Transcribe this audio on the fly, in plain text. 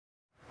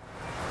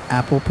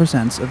Apple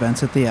Presents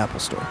events at the Apple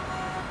Store.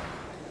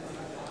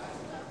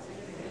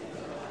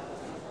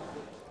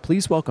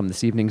 Please welcome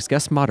this evening's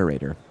guest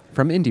moderator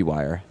from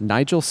IndieWire,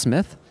 Nigel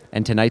Smith,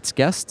 and tonight's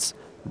guests,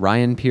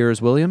 Ryan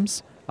Piers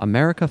Williams,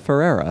 America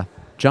Ferrera,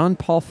 John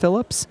Paul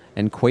Phillips,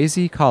 and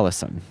Kwesi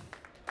Collison.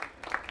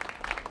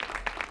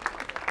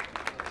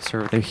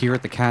 So they're here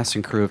at the cast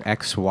and crew of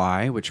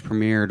XY, which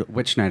premiered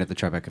which night at the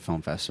Tribeca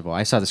Film Festival?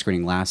 I saw the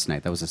screening last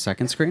night. That was the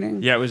second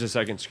screening? Yeah, it was a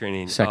second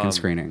screening. Second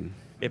screening.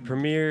 It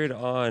premiered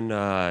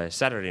on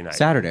Saturday night.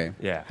 Saturday?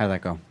 Yeah. How'd that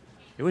go?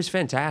 It was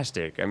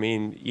fantastic. I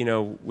mean, you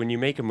know, when you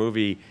make a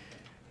movie,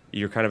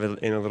 you're kind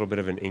of in a little bit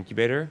of an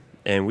incubator,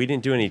 and we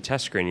didn't do any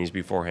test screenings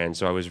beforehand,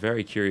 so I was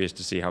very curious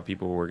to see how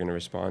people were going to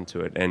respond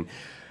to it. And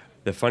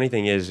the funny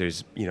thing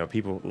is, you know,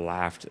 people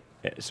laughed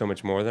so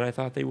much more than I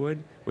thought they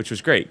would, which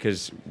was great,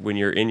 because when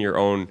you're in your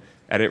own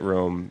edit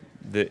room,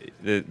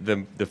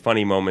 the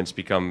funny moments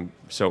become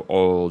so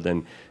old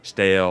and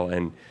stale,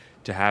 and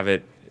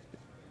to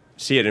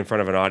see it in front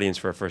of an audience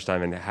for a first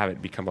time and have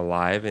it become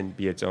alive and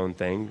be its own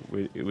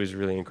thing, it was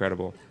really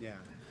incredible. Yeah.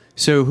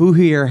 So who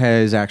here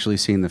has actually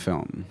seen the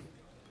film?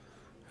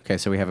 Okay,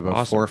 so we have about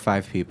Awesome. 4 or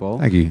 5 people.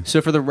 Thank you.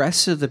 So for the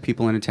rest of the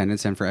people in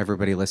attendance and for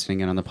everybody listening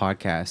in on the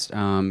podcast,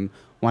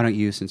 why don't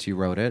you, since you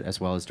wrote it as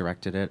well as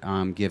directed it,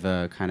 give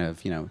a kind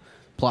of,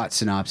 plot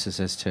synopsis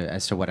as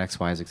to what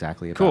XY is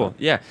exactly about. Cool.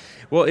 Yeah.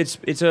 Well,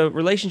 it's a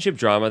relationship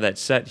drama that's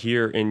set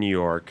here in New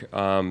York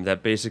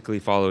that basically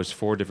follows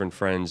 4 different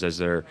friends as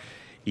they're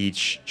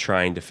each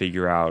trying to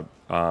figure out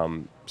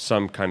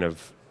some kind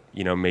of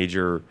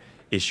major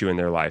issue in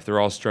their life. They're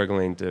all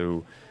struggling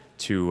to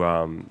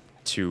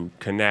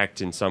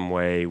connect in some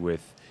way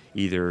with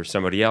either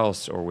somebody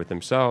else or with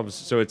themselves.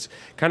 So it's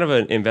kind of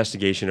an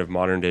investigation of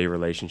modern day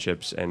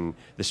relationships and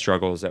the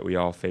struggles that we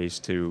all face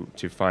to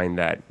find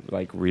that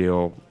like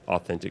real,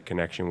 authentic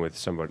connection with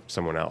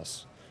someone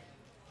else.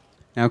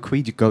 Now, could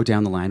we go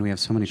down the line? We have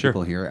so many Sure.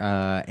 people here,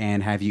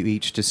 and have you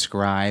each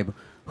describe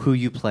who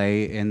you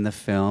play in the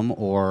film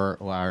or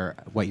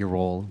what your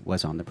role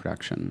was on the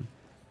production?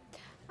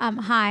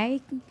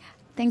 Hi.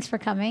 Thanks for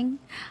coming.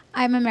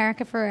 I'm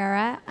America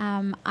Ferrera.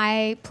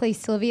 I play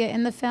Sylvia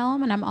in the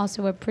film, and I'm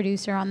also a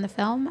producer on the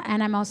film,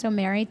 and I'm also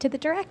married to the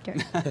director.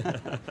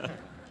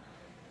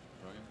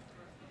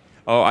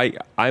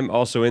 I'm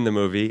also in the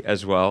movie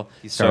as well.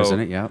 He stars in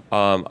it, yeah.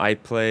 I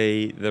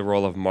play the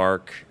role of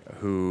Mark,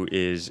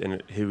 who's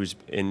in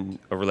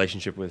a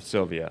relationship with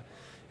Sylvia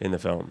in the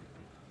film.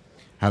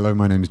 Hello,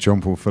 my name is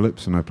John Paul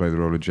Phillips, and I play the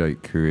role of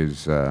Jake, who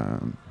is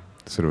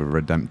sort of a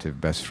redemptive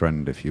best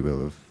friend, if you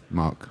will, of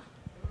Mark.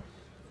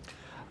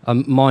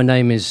 My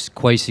name is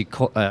Kwesi.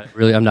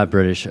 Really, I'm not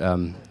British.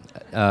 I'm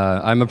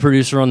a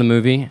producer on the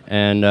movie,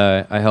 and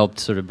I helped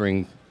sort of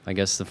bring, I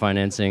guess, the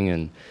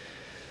financing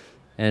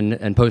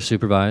and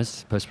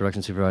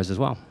post-production supervised as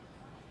well.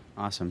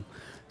 Awesome.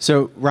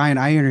 So, Ryan,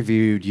 I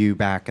interviewed you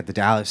back at the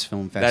Dallas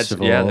Film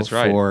Festival that's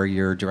right. for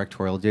your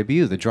directorial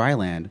debut, The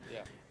Dryland.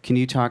 Yeah. Can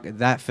you talk?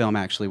 That film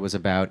actually was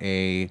about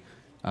a.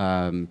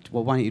 Why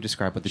don't you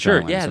describe what The Dryland is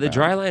Sure. Yeah, about? The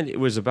Dryland. It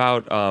was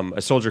about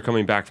a soldier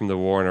coming back from the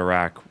war in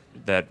Iraq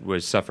that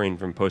was suffering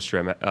from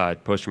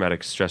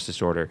post-traumatic stress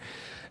disorder,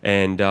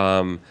 and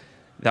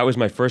that was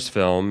my first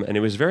film, and it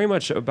was very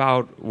much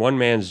about one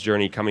man's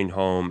journey coming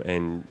home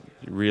and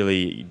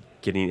really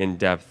getting in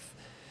depth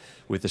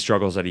with the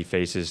struggles that he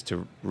faces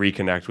to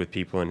reconnect with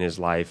people in his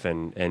life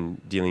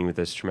and dealing with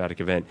this traumatic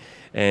event.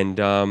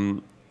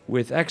 And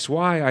with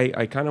XY,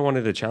 I kind of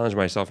wanted to challenge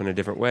myself in a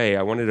different way.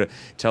 I wanted to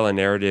tell a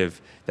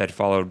narrative that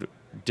followed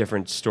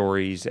different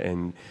stories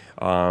and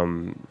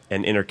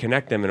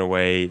interconnect them in a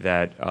way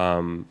that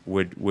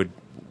would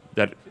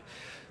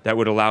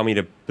allow me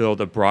to build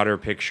a broader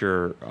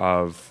picture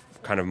of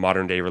kind of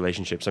modern day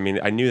relationships. I mean,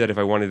 I knew that if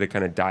I wanted to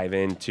kind of dive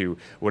into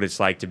what it's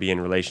like to be in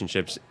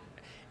relationships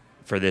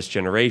for this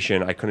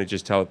generation, I couldn't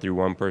just tell it through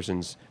one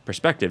person's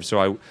perspective.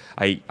 So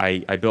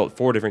I built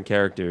 4 different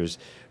characters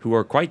who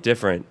are quite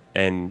different,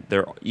 and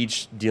they're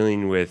each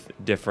dealing with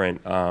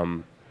different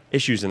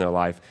issues in their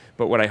life.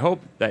 But what I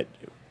hope that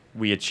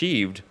we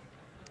achieved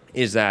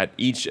is that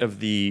each of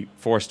the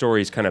 4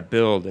 stories kind of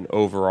build an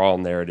overall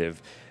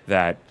narrative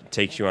that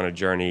takes you on a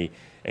journey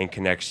and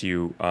connects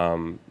you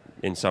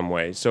in some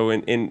way. So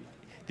in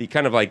the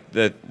kind of like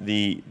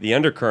the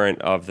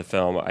undercurrent of the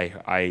film,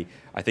 I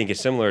think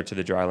is similar to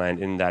The Dryland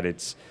in that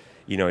it's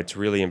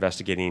really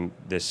investigating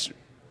this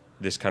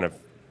kind of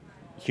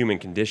human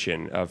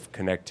condition of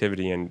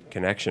connectivity and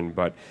connection,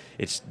 but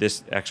it's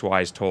this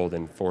XY is told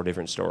in 4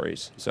 different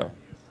stories. So.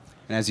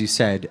 And as you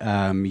said,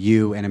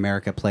 you and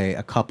America play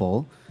a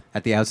couple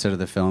at the outset of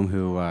the film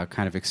who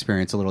kind of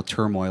experience a little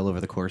turmoil over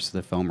the course of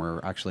the film,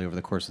 or actually over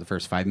the course of the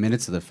first 5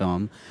 minutes of the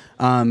film.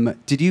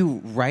 Did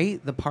you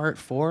write the part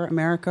for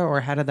America,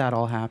 or how did that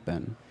all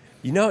happen?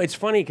 It's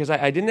funny because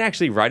I didn't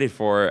actually write it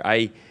for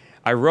her.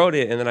 I wrote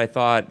it, and then I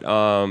thought,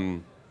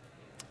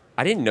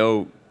 I didn't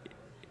know.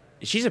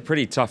 She's a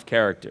pretty tough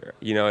character.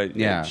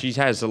 Yeah. She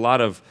has a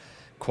lot of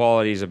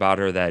qualities about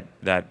her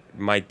that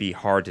might be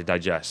hard to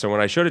digest. So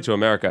when I showed it to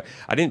America,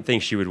 I didn't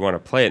think she would want to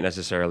play it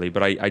necessarily,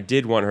 but I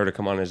did want her to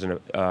come on as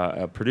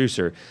a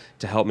producer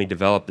to help me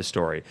develop the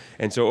story.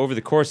 And so over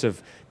the course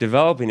of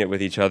developing it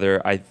with each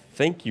other, I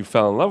think you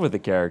fell in love with the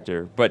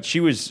character. But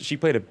she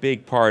played a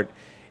big part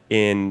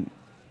in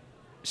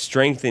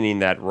strengthening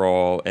that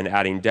role and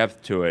adding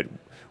depth to it,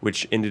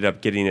 which ended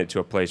up getting it to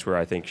a place where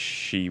I think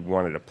she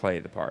wanted to play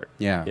the part.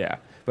 Yeah.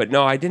 But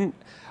no, I didn't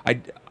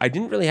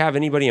really have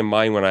anybody in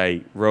mind when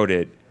I wrote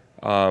it,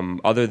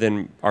 other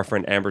than our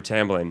friend Amber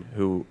Tamblyn,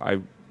 who I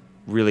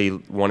really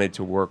wanted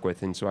to work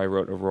with, and so I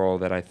wrote a role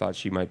that I thought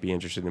she might be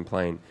interested in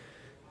playing.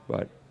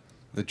 But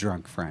The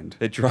drunk friend.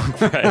 the drunk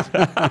friend,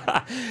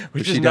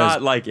 which she is does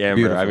not like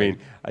Amber. I beautifully. mean,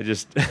 I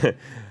just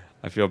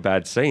I feel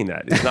bad saying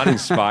that. It's not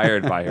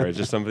inspired by her. It's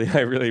just something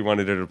I really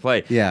wanted her to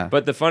play. Yeah.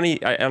 But the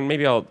funny, and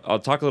maybe I'll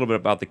talk a little bit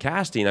about the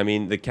casting. I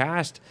mean, the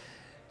cast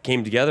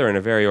came together in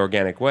a very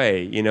organic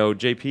way. You know,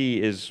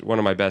 JP is one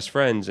of my best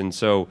friends, and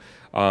so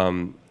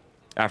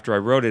after I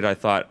wrote it, I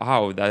thought,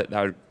 oh,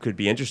 that could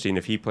be interesting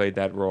if he played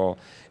that role.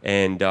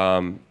 And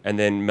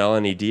then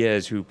Melanie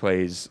Diaz, who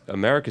plays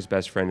America's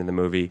best friend in the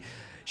movie,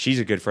 she's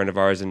a good friend of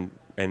ours,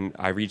 and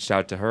I reached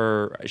out to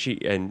her.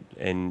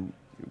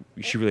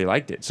 She really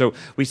liked it. So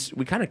we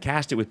kind of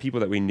cast it with people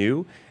that we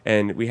knew,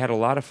 and we had a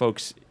lot of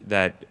folks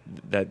that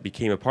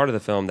became a part of the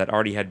film that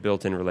already had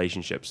built-in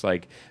relationships.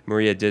 Like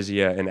Maria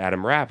Dizia and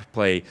Adam Rapp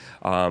play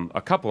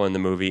a couple in the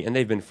movie, and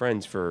they've been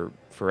friends for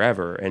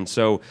forever. And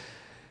so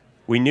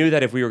we knew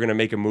that if we were going to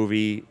make a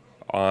movie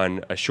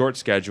on a short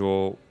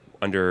schedule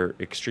under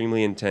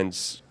extremely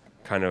intense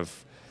kind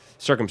of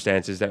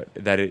circumstances,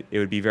 that it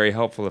would be very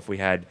helpful if we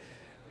had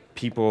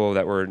people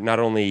that were not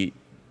only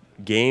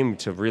game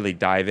to really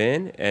dive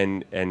in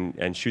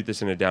and shoot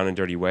this in a down and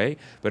dirty way,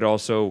 but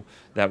also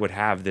that would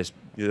have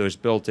those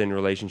built-in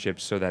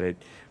relationships so that it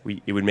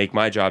would make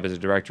my job as a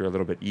director a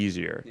little bit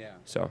easier. Yeah.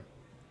 So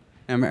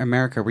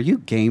America, were you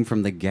game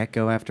from the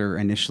get-go after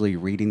initially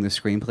reading the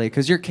screenplay?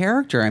 Because your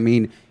character, I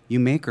mean, you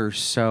make her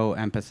so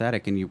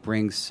empathetic and you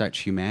bring such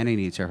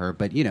humanity to her,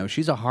 but, you know,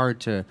 she's a hard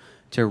to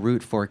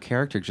root for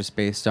character just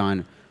based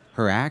on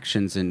her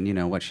actions and, you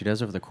know, what she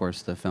does over the course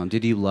of the film.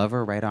 Did you love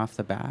her right off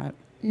the bat?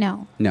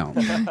 No. No.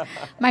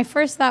 My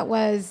first thought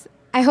was,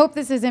 I hope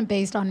this isn't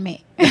based on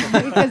me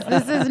because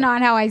this is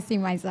not how I see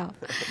myself.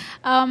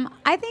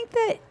 I think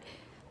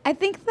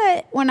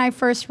that when I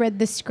first read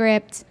the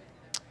script,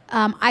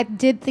 I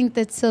did think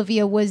that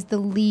Sylvia was the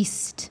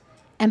least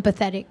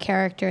empathetic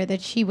character,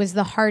 that she was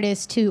the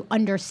hardest to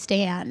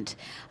understand.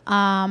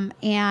 And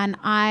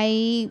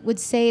I would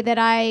say that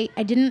I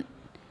didn't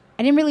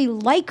really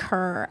like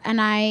her. And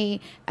I,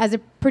 as a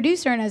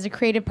producer and as a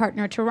creative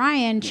partner to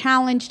Ryan,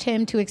 challenged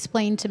him to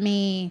explain to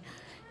me,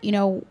 you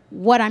know,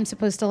 what I'm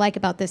supposed to like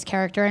about this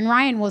character. And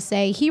Ryan will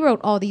say he wrote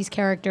all these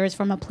characters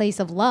from a place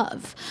of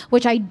love,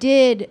 which I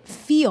did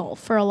feel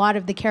for a lot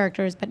of the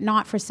characters, but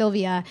not for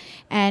Sylvia.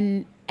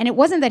 And it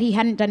wasn't that he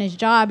hadn't done his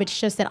job, it's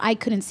just that I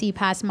couldn't see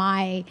past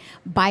my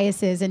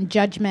biases and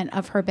judgment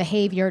of her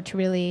behavior to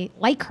really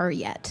like her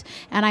yet.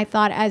 And I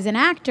thought as an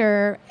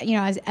actor, you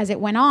know, as it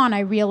went on,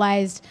 I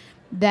realized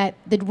that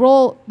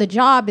the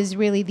job is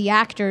really the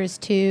actors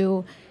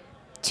to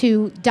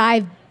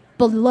dive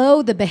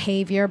below the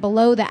behavior,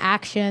 below the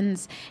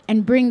actions,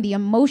 and bring the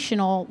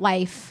emotional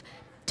life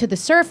to the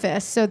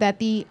surface so that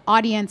the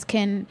audience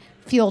can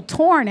feel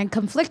torn and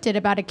conflicted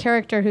about a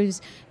character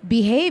who's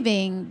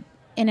behaving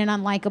in an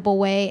unlikable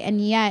way,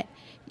 and yet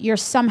you're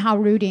somehow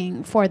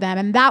rooting for them.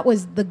 And that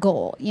was the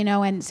goal, you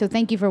know. And so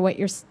thank you for what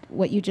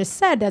you just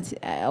said. That's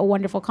a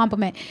wonderful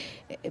compliment,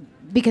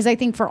 because I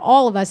think for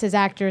all of us as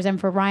actors and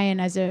for Ryan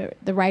as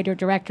the writer,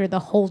 director, the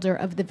holder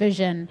of the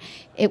vision,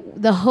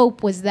 the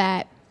hope was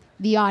that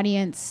the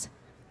audience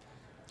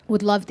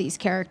would love these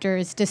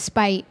characters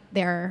despite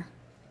their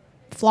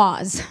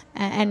flaws,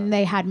 and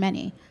they had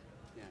many.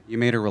 You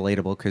made her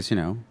relatable because, you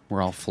know,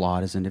 we're all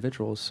flawed as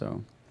individuals,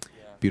 so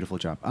beautiful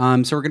job.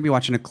 So we're going to be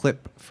watching a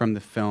clip from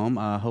the film,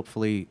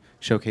 hopefully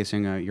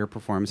showcasing your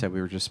performance that we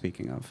were just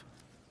speaking of.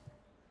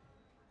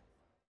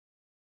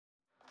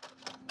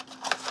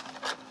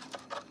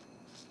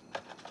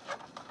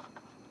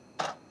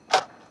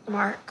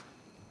 Mark.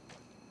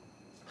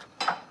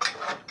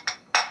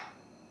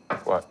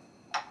 what?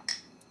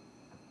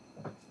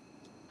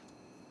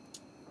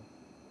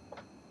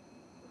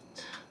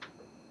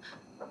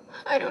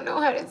 I don't know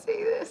how to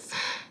say this.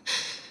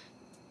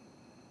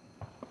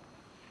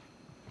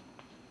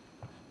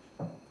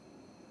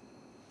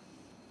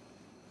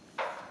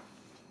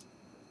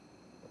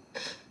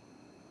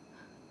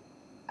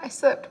 I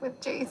slept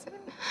with Jason.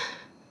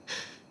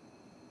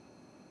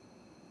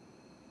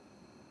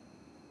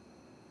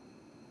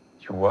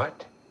 You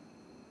what?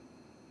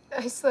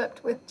 I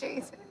slept with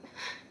Jason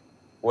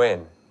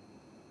When?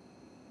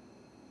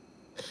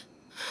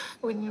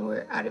 when you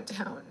were out of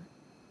town.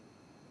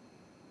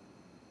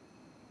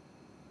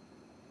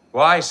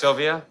 Why,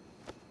 Sylvia?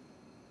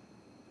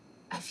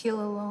 I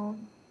feel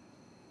alone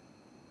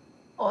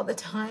all the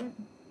time.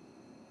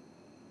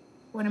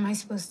 What am I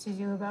supposed to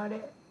do about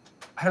it?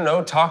 I don't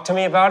know, talk to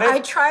me about it? I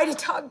try to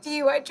talk to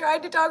you. I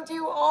tried to talk to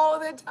you all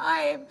the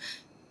time.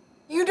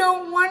 You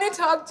don't want to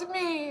talk to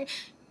me.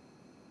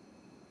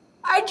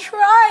 I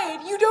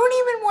tried. You don't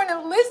even want to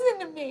listen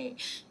to me.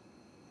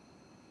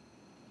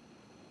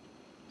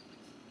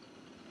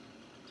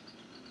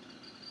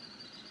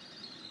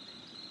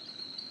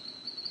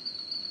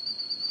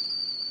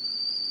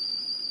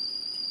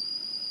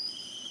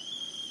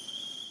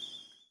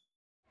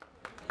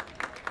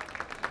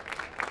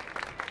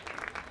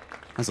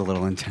 That's a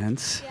little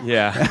intense.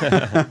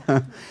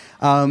 Yeah.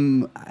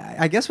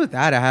 I guess with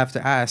that, I have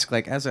to ask,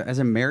 like, as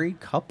a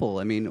married couple,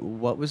 I mean,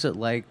 what was it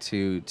like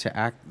to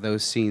act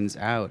those scenes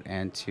out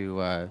and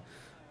to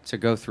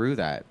go through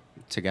that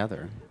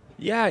together?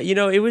 Yeah, you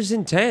know, it was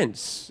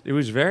intense. It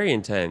was very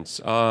intense.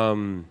 It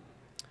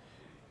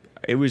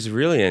was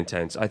really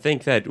intense. I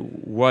think that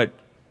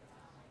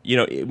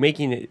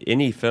making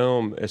any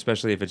film,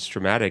 especially if it's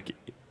traumatic,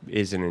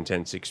 is an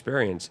intense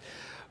experience.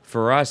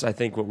 For us, I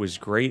think what was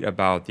great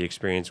about the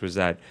experience was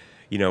that,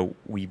 you know,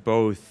 we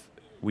both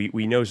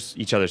we know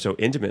each other so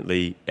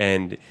intimately,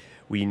 and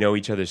we know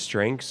each other's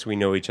strengths, we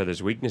know each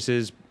other's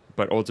weaknesses,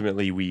 but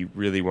ultimately we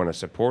really want to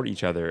support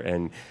each other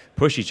and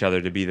push each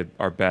other to be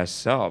our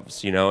best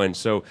selves, you know. And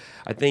so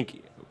I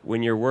think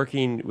when you're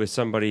working with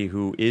somebody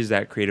who is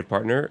that creative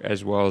partner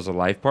as well as a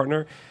life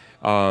partner,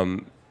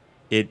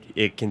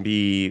 it can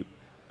be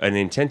an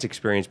intense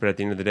experience, but at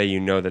the end of the day, you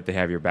know that they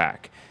have your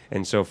back.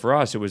 And so for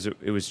us, it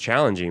was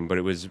challenging, but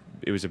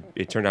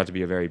it turned out to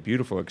be a very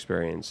beautiful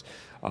experience.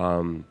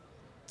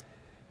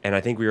 And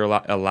I think we were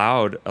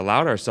allowed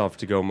ourselves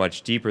to go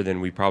much deeper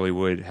than we probably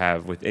would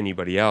have with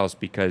anybody else,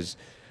 because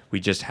we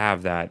just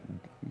have that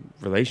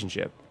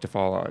relationship to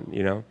fall on,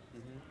 you know?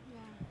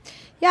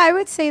 Yeah, I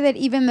would say that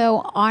even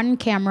though on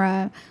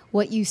camera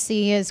what you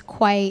see is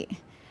quite,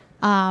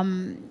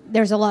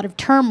 there's a lot of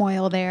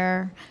turmoil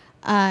there,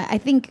 I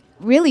think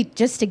really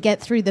just to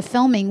get through the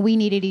filming, we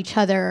needed each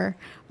other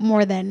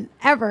more than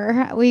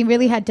ever. We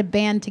really had to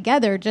band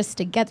together just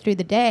to get through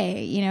the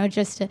day, you know,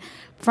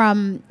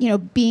 from, you know,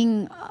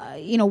 being,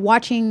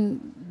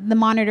 watching the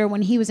monitor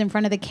when he was in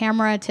front of the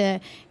camera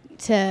to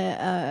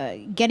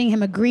getting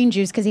him a green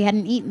juice because he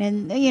hadn't eaten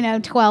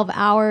in, 12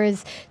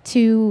 hours,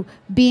 to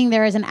being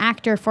there as an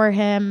actor for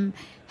him,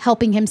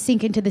 helping him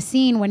sink into the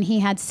scene when he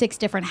had 6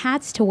 different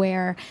hats to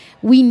wear.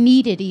 We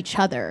needed each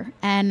other.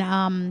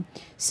 And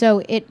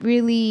so it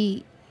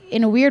really,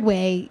 in a weird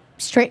way,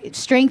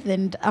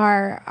 strengthened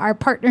our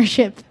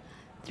partnership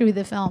through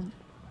the film.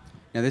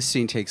 Now, this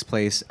scene takes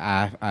place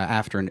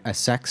after a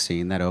sex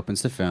scene that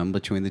opens the film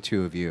between the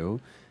two of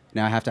you.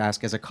 Now, I have to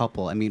ask, as a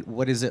couple, I mean,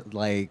 what is it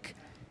like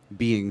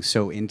being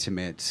so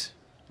intimate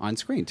on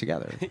screen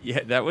together? Yeah,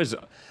 it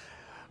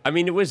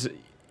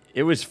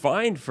was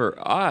fine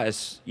for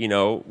us, you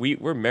know.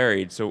 We're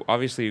married, so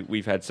obviously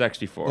we've had sex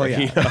before. Well, yeah.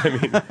 You know, I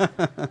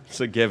mean, it's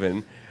a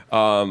given.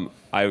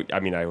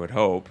 I would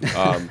hope,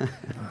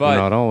 but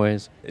Not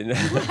always. We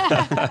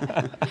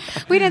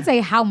didn't say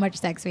how much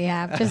sex we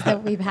have, just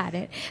that we've had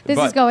it. This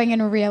is But- going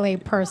in really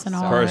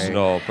personal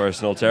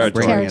personal territory.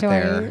 Bringing it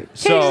territory. there. Change the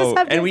So,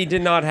 subject. and we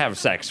did not have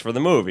sex for the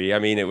movie. I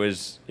mean, it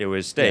was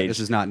staged. Yeah, this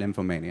is not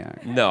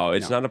Nymphomaniac. No,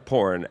 it's not a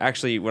porn.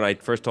 Actually, when I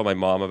first told my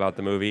mom about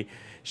the movie,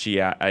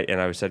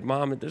 I said,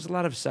 "Mom, there's a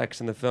lot of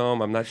sex in the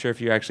film. I'm not sure if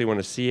you actually want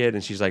to see it."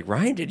 And she's like,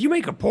 "Ryan, did you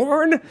make a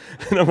porn?"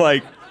 And I'm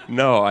like,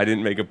 "No, I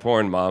didn't make a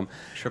porn, Mom."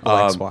 Triple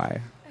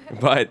XY.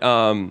 But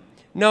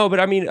no, but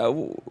I mean,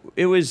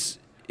 it was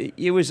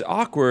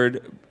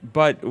awkward.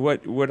 But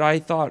what I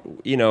thought,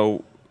 you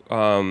know,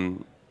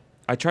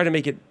 I try to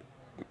make it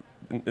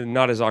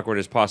not as awkward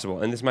as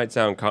possible, and this might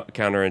sound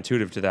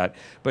counterintuitive to that,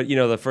 but you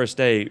know, the first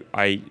day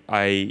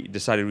I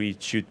decided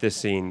we'd shoot this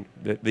scene,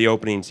 the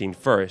opening scene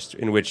first,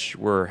 in which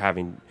we're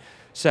having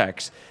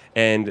sex,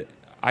 and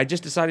I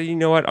just decided, you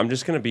know what, I'm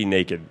just gonna be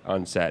naked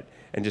on set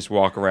and just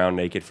walk around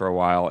naked for a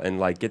while and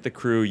like get the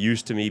crew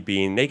used to me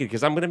being naked,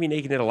 because I'm gonna be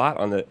naked a lot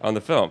on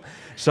the film.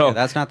 So Yeah,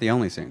 that's not the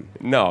only scene.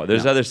 no,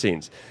 there's other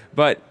scenes,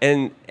 but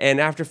and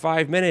after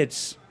 5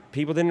 minutes,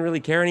 people didn't really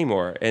care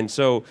anymore, and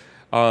so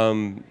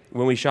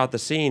when we shot the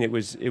scene, it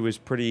was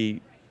pretty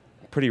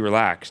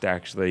relaxed,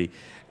 actually.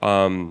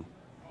 Did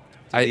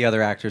the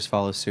other actors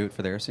follow suit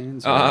for their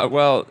scenes?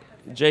 Well,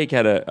 Jake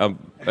had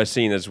a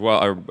scene as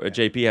well, or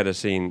JP had a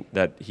scene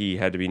that he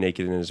had to be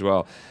naked in as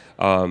well.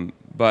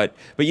 But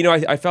you know,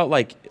 I felt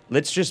like,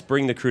 let's just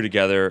bring the crew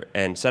together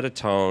and set a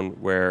tone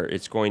where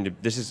it's going to.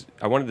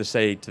 I wanted to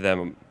say to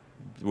them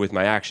with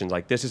my actions,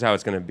 like, this is how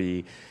it's going to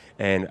be.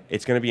 And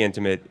it's going to be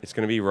intimate. It's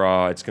going to be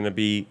raw. We're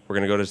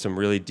going to go to some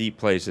really deep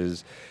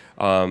places.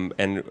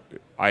 And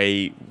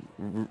I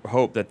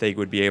hope that they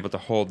would be able to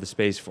hold the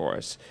space for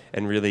us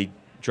and really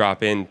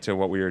drop into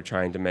what we were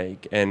trying to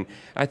make. And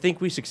I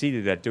think we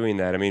succeeded at doing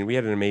that. I mean, we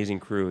had an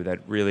amazing crew that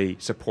really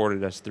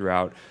supported us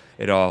throughout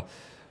it all.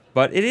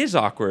 But it is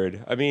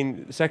awkward. I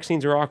mean, sex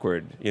scenes are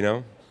awkward, you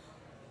know?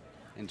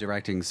 And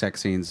directing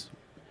sex scenes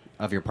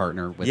of your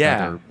partner with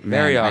Yeah, other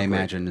very men, I awkward.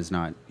 imagine, is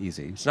not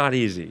easy. It's not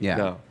easy. Yeah.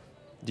 No.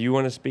 Do you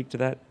want to speak to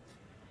that?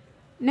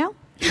 No?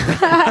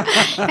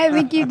 I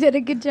think you did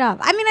a good job.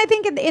 I mean, I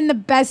think in the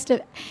best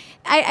of,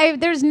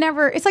 there's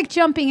never, it's like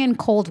jumping in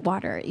cold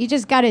water. You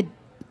just got to,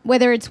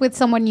 whether it's with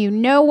someone you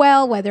know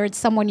well, whether it's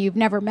someone you've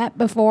never met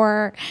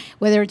before,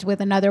 whether it's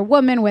with another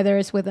woman, whether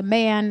it's with a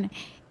man,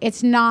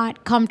 it's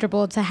not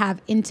comfortable to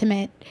have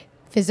intimate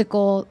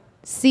physical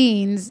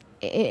scenes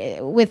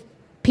with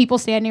people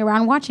standing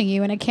around watching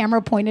you and a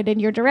camera pointed in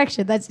your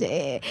direction.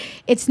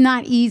 It's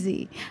not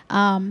easy.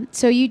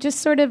 So you just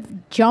sort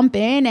of jump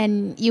in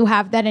and you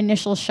have that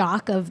initial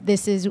shock of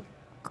this is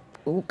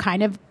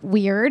kind of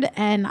weird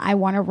and I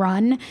want to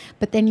run,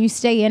 but then you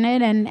stay in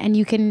it and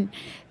you can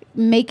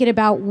make it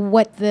about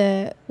what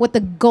the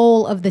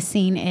goal of the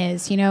scene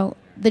is. You know,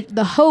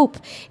 the hope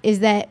is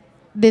that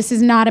this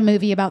is not a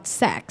movie about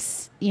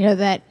sex. You know,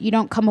 that you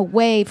don't come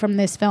away from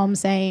this film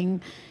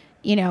saying,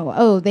 you know,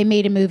 oh, they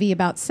made a movie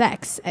about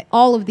sex.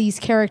 All of these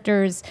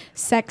characters'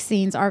 sex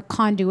scenes are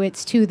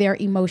conduits to their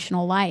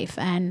emotional life,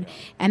 and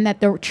that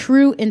the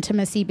true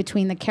intimacy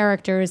between the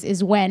characters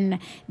is when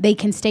they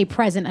can stay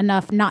present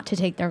enough not to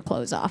take their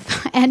clothes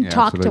off and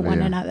talk to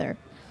one another.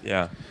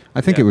 Yeah.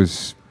 I think it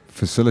was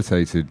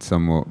facilitated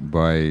somewhat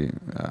by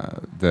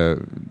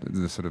the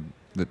sort of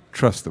the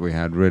trust that we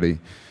had really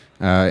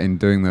in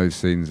doing those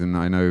scenes. And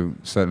I know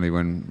certainly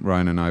when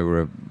Ryan and I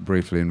were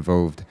briefly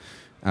involved,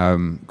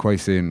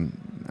 Kwesi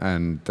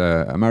and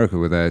America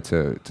were there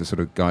to sort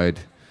of guide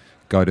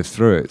us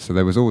through it. So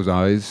there was always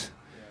eyes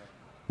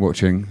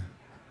watching,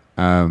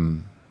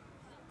 and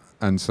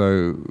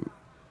so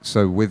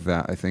with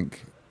that, I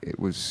think it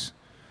was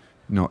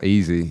not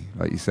easy,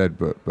 like you said,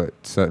 but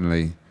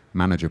certainly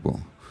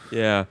manageable.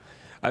 Yeah.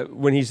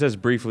 When he says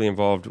briefly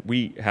involved,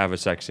 we have a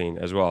sex scene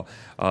as well.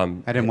 I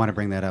didn't want to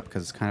bring that up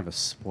because it's kind of a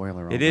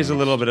spoiler. It is a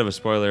little bit of a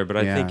spoiler, but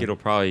I think it'll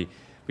probably,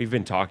 we've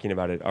been talking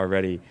about it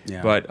already.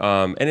 Yeah. But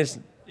and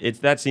it's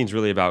that scene's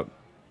really about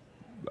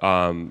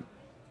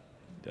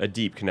a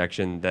deep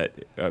connection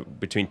that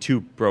between two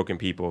broken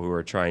people who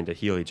are trying to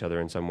heal each other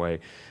in some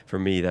way. For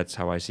me, that's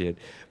how I see it.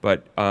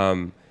 But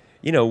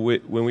you know,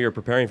 when we were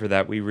preparing for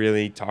that, we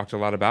really talked a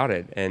lot about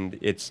it, and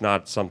it's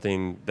not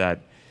something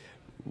that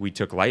we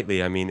took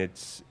lightly. I mean,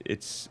 it's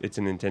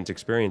an intense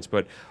experience,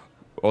 but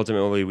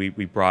ultimately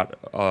we brought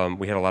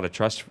we had a lot of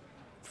trust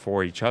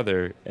for each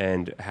other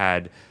and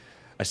had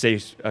a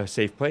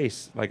safe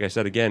place. Like I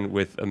said again,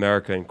 with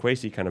America and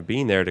Kwesi kind of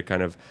being there to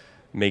kind of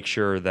make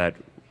sure that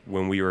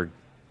when we were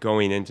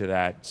going into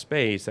that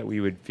space that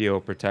we would feel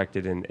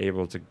protected and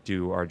able to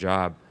do our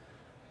job.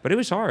 But it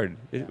was hard.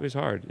 It was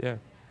hard. Yeah.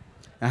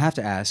 I have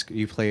to ask,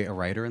 you play a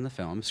writer in the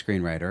film,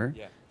 screenwriter.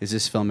 Yeah. Is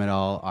this film at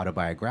all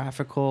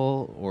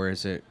autobiographical, or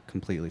is it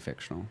completely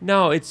fictional?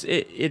 No,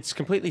 it's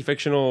completely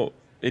fictional.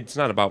 It's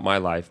not about my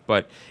life,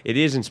 but it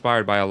is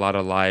inspired by a lot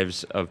of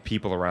lives of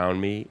people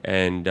around me,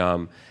 and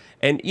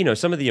you know,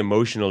 some of the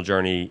emotional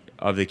journey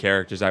of the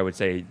characters, I would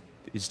say,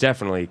 is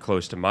definitely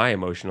close to my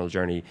emotional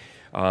journey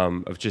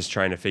of just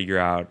trying to figure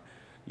out,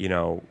 you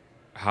know,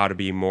 how to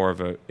be more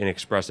of an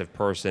expressive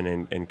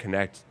person and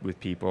connect with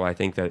people. I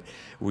think that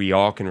we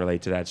all can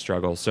relate to that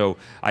struggle. So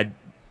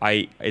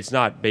it's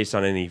not based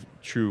on any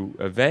true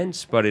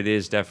events, but it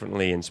is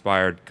definitely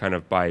inspired kind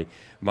of by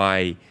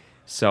my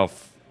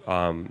self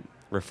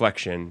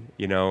reflection,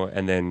 you know,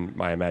 and then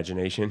my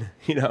imagination,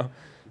 you know.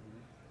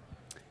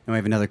 And we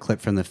have another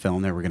clip from the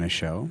film that we're going to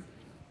show.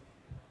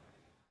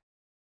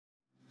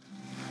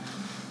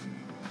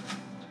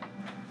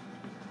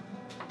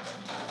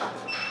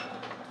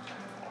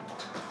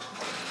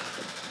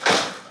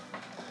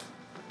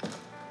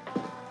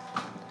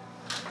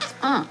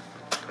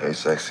 Hey,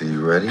 sexy,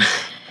 you ready?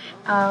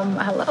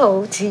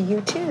 Hello to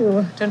you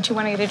too. Don't you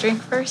want to get a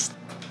drink first?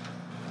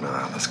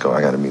 Nah, let's go.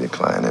 I gotta meet a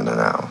client in an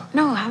hour.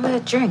 No, have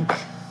a drink.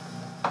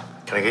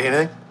 Can I get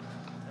anything?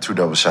 2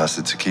 double shots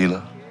of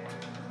tequila.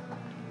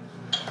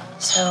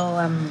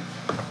 So,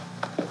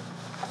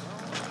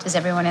 does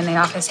everyone in the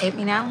office hate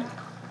me now?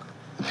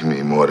 You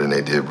mean more than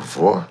they did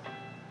before?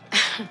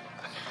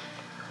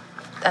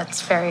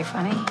 That's very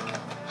funny.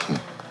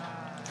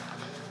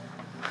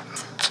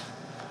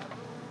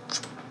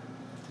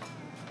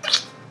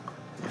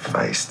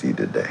 Feisty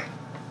today.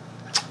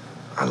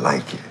 I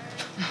like it.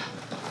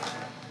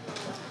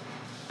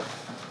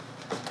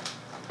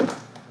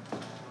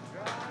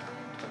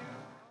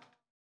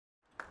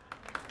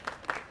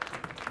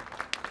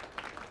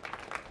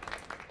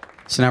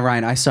 So now,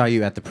 Ryan, I saw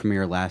you at the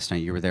premiere last night.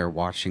 You were there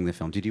watching the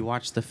film. Did you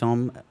watch the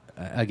film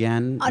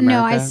again, America?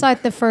 No, I saw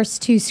it the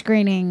first 2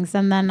 screenings,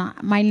 and then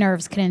my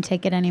nerves couldn't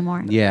take it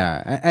anymore.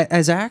 Yeah.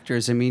 As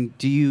actors, I mean,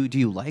 do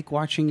you like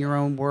watching your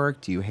own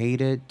work? Do you hate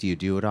it? Do you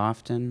do it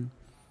often?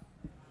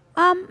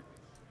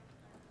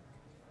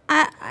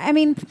 I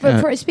mean,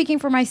 for speaking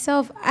for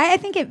myself, I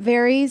think it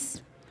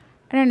varies.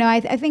 I don't know. I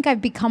think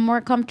I've become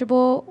more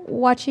comfortable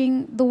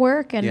watching the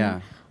work,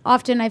 and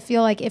often I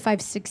feel like if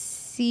I've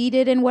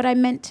succeeded in what I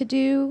meant to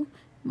do,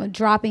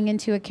 dropping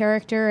into a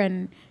character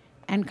and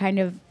kind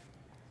of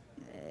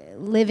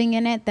living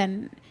in it,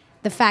 then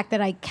the fact that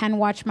I can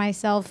watch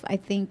myself, I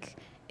think,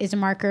 is a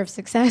marker of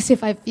success.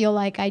 If I feel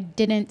like I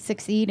didn't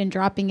succeed in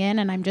dropping in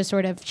and I'm just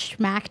sort of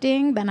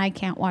schmacting, then I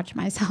can't watch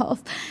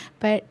myself.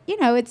 But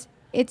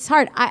it's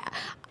hard.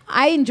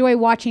 I enjoy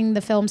watching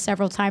the film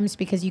several times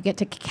because you get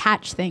to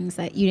catch things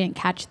that you didn't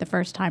catch the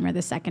first time or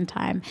the second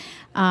time.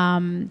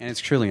 And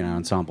it's truly an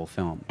ensemble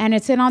film. And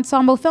it's an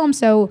ensemble film,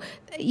 so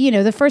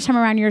the first time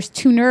around you're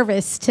too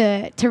nervous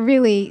to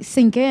really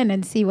sink in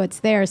and see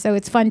what's there. So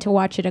it's fun to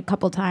watch it a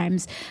couple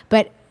times,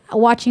 but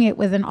watching it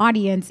with an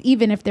audience,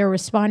 even if they're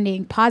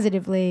responding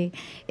positively,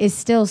 is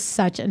still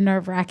such a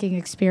nerve-wracking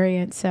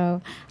experience. So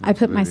I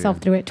put myself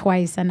through it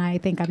twice, and I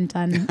think I'm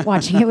done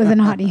watching it with an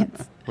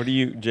audience. What do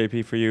you,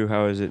 JP, for you,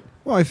 how is it?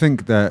 Well, I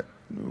think that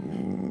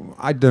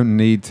I don't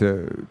need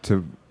to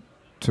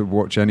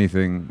watch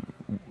anything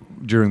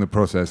during the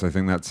process. I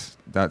think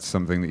that's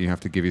something that you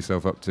have to give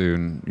yourself up to,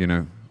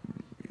 and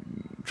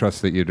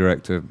trust that your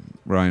director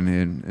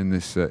Ryan in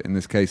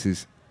this case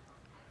is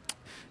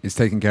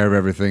taking care of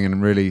everything,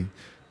 and really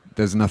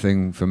there's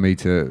nothing for me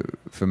to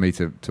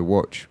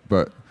watch.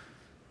 But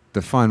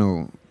the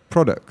final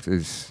product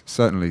is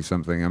certainly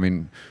something. I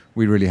mean,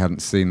 we really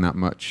hadn't seen that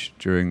much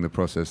during the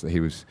process that he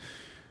was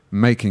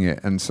making it,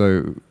 and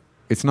so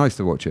it's nice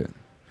to watch it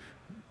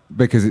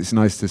because it's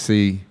nice to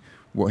see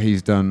what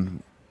he's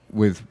done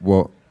with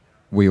what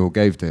we all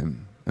gave to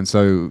him. And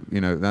so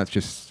that's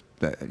just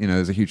that,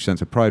 there's a huge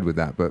sense of pride with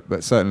that,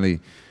 but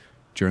certainly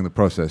during the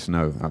process,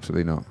 no,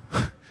 absolutely not.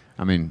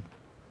 I mean,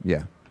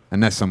 yeah,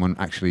 unless someone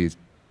actually is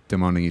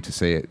demanding you to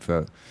see it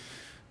for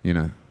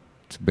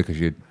because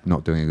you're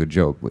not doing a good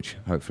job, which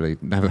hopefully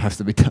never has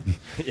to be done.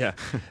 Yeah.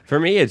 For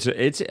me,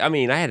 it's. I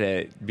mean, I had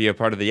to be a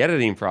part of the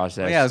editing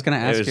process. Oh, yeah, I was going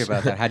to ask you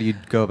about that. How do you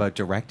go about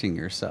directing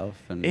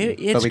yourself? And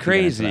it's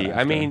crazy.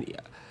 I mean,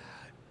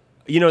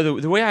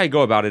 the way I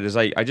go about it is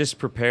I just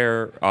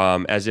prepare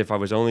as if I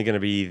was only going to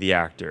be the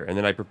actor, and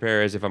then I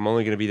prepare as if I'm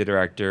only going to be the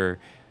director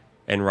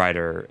and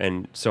writer,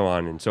 and so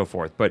on and so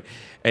forth. But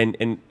and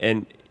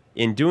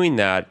in doing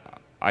that,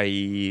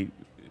 I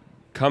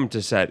come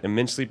to set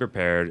immensely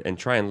prepared and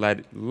try and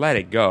let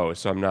it go.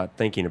 So I'm not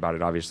thinking about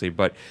it, obviously,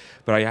 but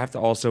I have to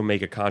also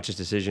make a conscious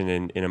decision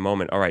in a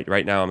moment. All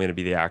right now I'm going to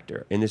be the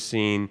actor. In this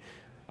scene,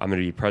 I'm going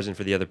to be present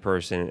for the other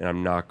person, and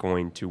I'm not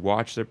going to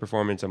watch their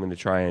performance. I'm going to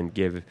try and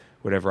give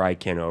whatever I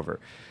can over.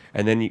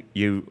 And then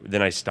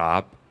then I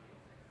stop,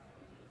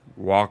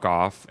 walk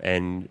off,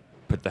 and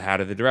put the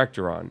hat of the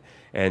director on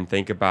and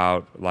think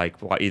about, like,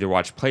 either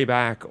watch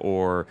playback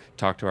or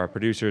talk to our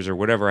producers or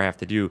whatever I have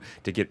to do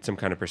to get some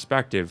kind of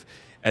perspective,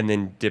 and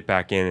then dip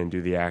back in and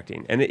do the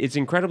acting. And it's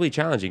incredibly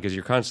challenging because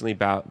you're constantly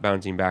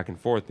bouncing back and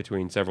forth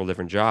between several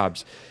different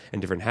jobs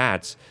and different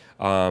hats.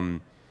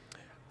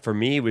 For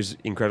me, it was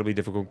incredibly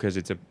difficult because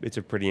it's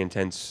a pretty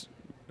intense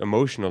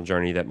emotional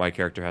journey that my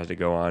character has to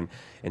go on.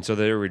 And so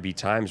there would be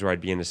times where I'd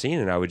be in the scene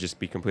and I would just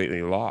be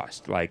completely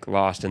lost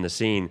in the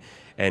scene.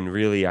 And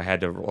really I had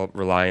to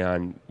rely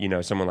on,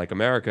 someone like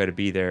America to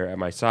be there at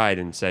my side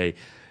and say,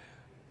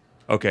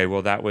 okay,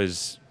 well, that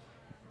was,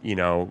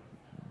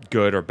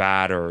 good or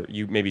bad, or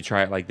you maybe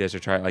try it like this or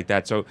try it like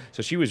that. So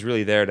she was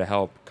really there to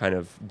help kind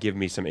of give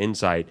me some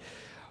insight.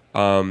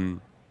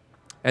 And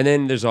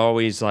then there's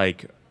always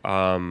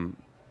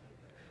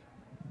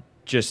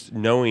just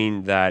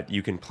knowing that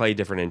you can play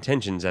different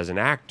intentions as an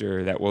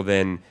actor that will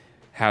then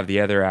have the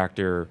other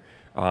actor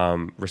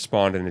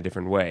respond in a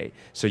different way.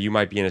 So you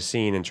might be in a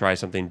scene and try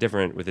something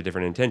different with a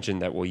different intention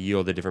that will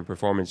yield a different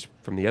performance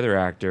from the other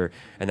actor,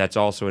 and that's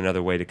also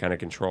another way to kind of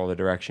control the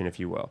direction, if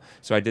you will.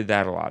 So I did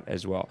that a lot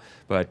as well.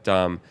 But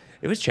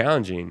it was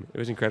challenging. It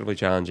was incredibly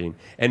challenging.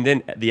 And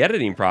then the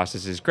editing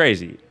process is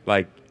crazy.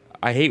 I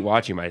hate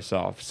watching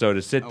myself. So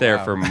to sit there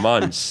for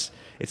months...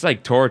 It's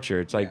like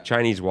torture. It's like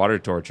Chinese water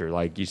torture.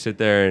 You sit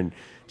there and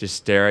just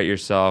stare at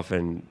yourself,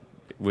 and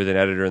with an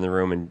editor in the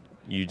room, and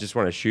you just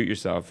want to shoot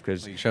yourself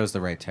because he shows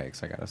the right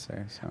takes, I gotta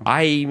say. So.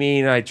 I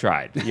mean, I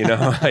tried.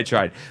 I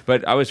tried,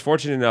 but I was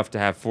fortunate enough to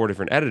have 4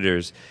 different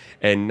editors,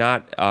 and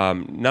none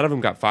of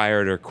them got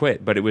fired or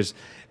quit. But it was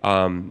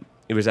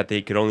that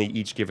they could only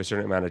each give a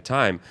certain amount of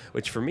time,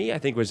 which for me I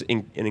think was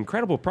an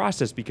incredible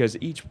process because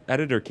each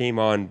editor came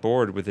on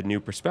board with a new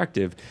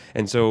perspective,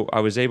 and so I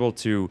was able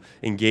to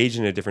engage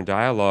in a different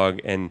dialogue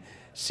and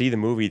see the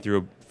movie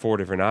through 4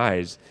 different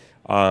eyes,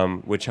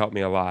 which helped me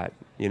a lot.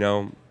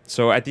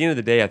 So at the end of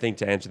the day, I think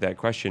to answer that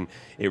question,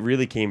 it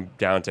really came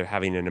down to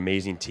having an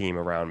amazing team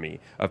around me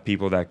of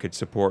people that could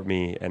support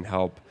me and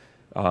help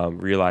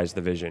realize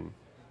the vision.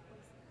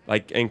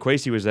 And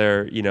Kwesi was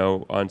there,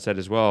 on set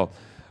as well.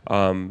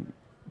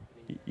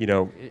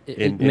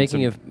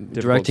 Making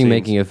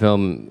a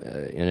film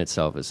in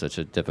itself is such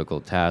a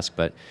difficult task,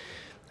 but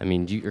I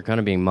mean, you're kind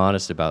of being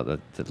modest about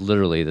that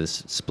literally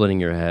this splitting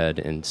your head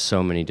in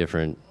so many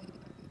different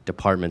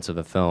departments of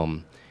a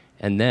film,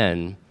 and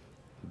then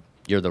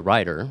you're the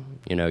writer,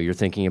 you're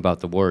thinking about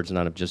the words,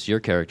 not of just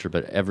your character,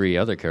 but every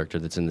other character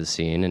that's in the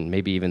scene, and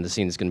maybe even the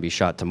scene that's going to be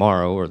shot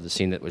tomorrow, or the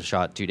scene that was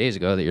shot 2 days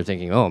ago that you're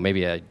thinking, oh,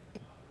 maybe that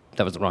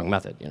was the wrong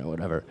method,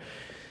 whatever.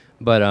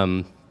 But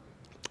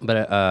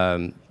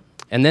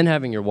and then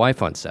having your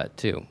wife on set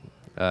too,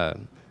 that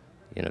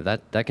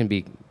can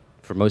be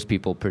for most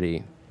people,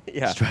 pretty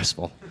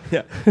stressful.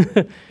 Yeah.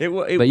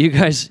 But you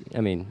guys,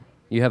 I mean,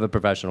 you have a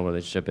professional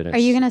relationship, and Are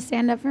you going to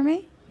stand up for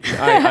me?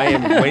 I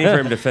am waiting for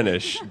him to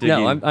finish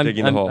digging,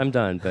 digging the hole. I'm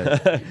done.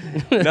 But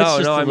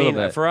No. I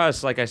mean, for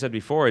us, like I said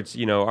before, it's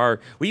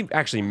we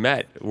actually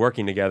met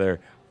working together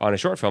on a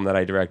short film that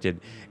I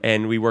directed,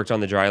 and we worked on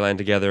the dry land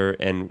together,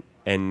 and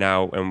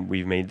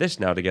we've made this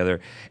now together,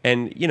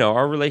 and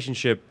our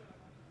relationship,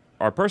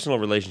 our personal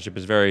relationship,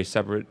 is very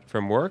separate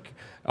from work.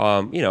 A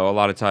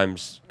lot of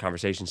times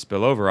conversations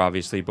spill over,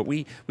 obviously, but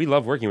we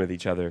love working with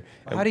each other.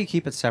 How do you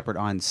keep it separate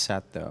on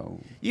set, though?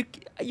 You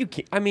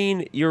can't, I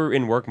mean, you're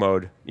in work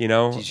mode,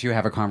 Did you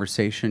have a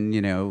conversation,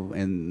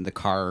 in the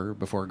car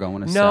before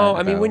going to set? No,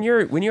 I mean, when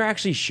you're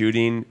actually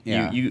shooting,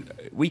 Yeah.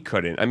 we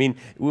couldn't. I mean,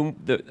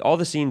 all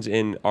the scenes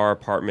in our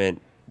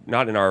apartment,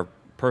 not in our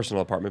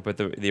personal apartment, but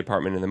the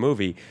apartment in the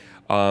movie,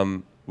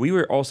 we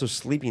were also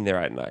sleeping there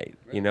at night,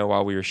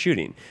 while we were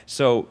shooting.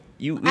 So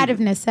Out of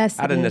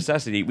necessity. Out of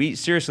necessity, we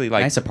seriously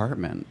nice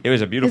apartment. It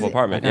was a beautiful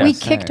apartment. We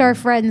Yes. kicked our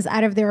friends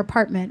out of their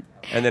apartment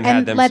And then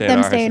had them let stay them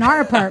in stay in ours.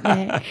 our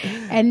apartment.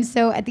 And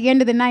so at the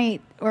end of the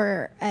night,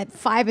 or at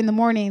 5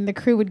 a.m, the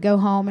crew would go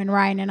home, and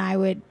Ryan and I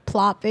would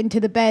plop into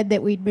the bed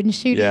that we'd been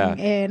shooting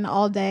in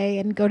all day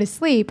and go to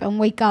sleep and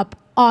wake up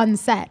on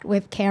set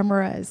with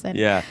cameras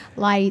and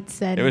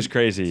lights. And it was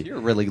crazy.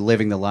 You're really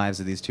living the lives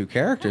of these two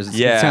characters. It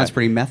Yeah. sounds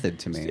pretty method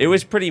to me. It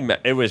was pretty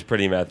method,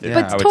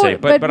 Yeah. I would say.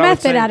 But I would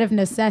method say, out of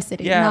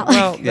necessity. Yeah, not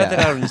well, like method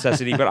out of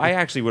necessity. But I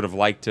actually would have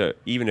liked to,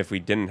 even if we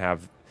didn't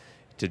have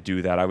to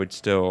do that, I would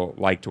still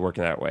like to work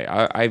in that way.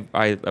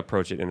 I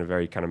approach it in a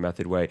very kind of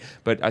method way.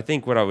 But I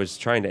think what I was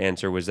trying to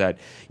answer was that,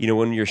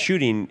 when you're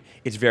shooting,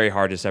 it's very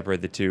hard to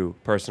separate the two,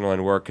 personal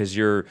and work, because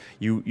you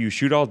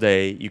shoot all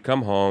day, you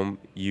come home,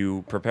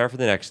 you prepare for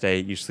the next day,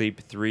 you sleep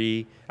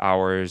 3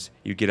 hours,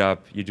 you get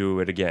up, you do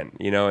it again,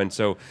 and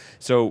so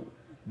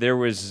there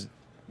was,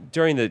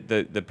 during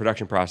the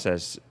production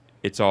process,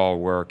 it's all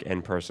work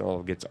and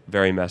personal. It gets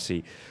very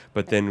messy.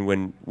 But then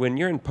when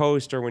you're in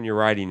post or when you're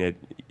writing it,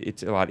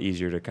 it's a lot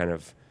easier to kind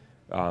of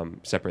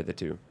separate the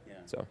two. Yeah.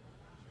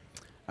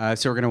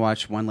 So we're going to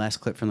watch one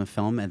last clip from the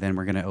film, and then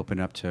we're going to open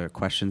it up to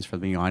questions from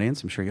the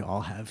audience. I'm sure you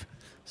all have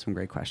some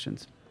great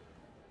questions.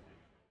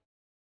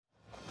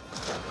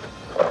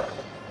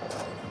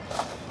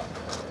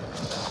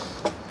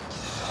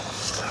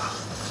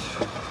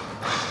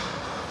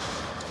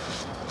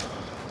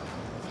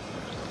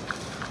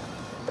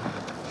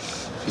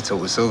 You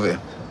talk with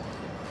Sylvia?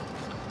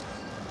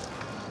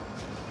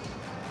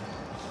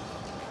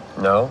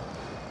 No?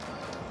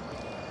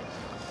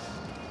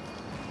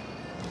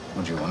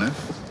 Would you want to?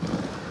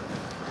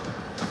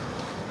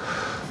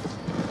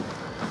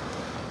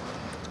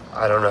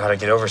 I don't know how to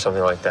get over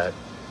something like that.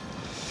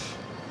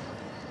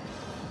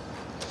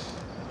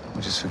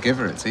 Well, just forgive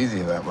her. It's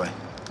easier that way.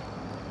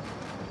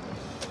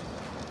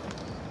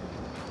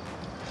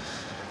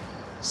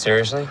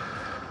 Seriously?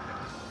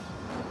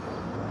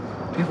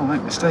 People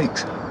make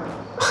mistakes.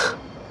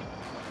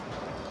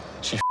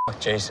 She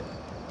fucked Jason.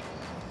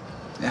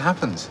 It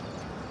happens.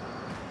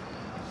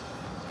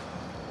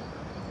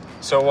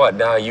 So what,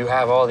 now you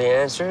have all the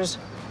answers?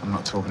 I'm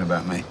not talking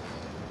about me.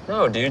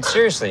 No, dude,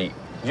 seriously.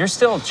 You're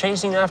still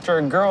chasing after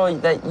a girl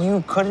that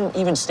you couldn't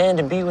even stand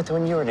to be with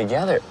when you were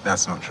together.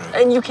 That's not true.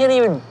 And you can't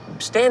even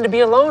stand to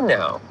be alone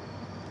now.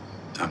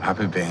 I'm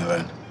happy being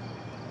alone.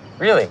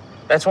 Really?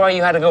 That's why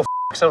you had to go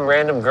some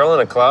random girl in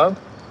a club?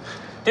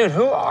 Dude,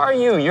 who are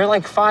you? You're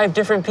like 5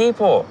 different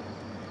people.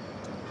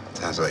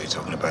 Sounds like you're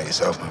talking about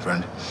yourself, my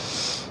friend.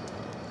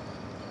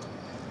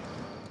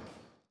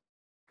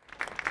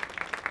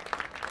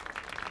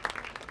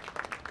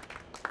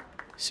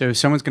 So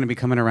someone's going to be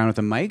coming around with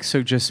a mic,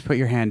 so just put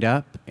your hand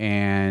up,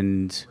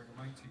 and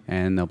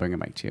they'll bring a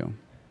mic to you.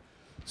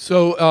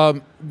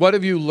 So what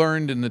have you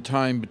learned in the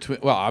time between,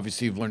 well,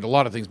 obviously you've learned a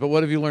lot of things, but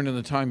what have you learned in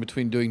the time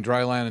between doing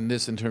Dryland and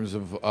this in terms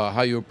of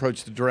how you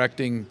approach the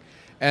directing?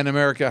 And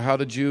America, what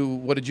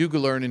did you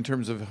learn in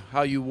terms of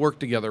how you work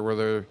together? Were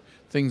there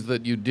things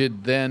that you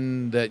did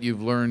then that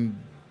you've learned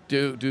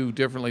do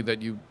differently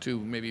that you two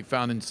maybe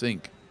found in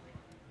sync?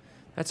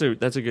 That's a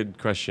good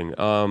question.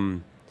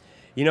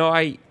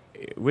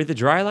 With the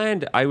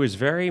Dryland, I was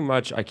very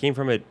much, I came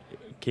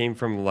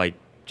from like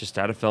just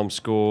out of film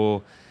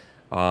school.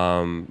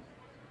 I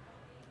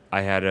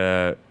had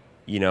I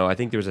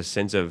think there was a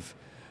sense of,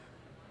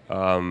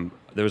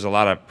 there was a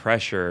lot of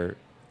pressure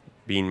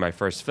being my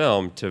first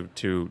film to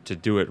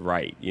do it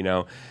right,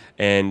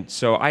 and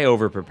so I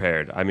over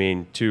prepared. I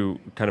mean, to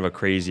kind of a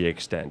crazy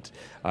extent.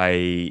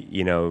 I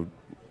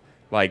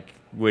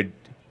would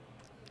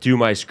do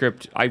my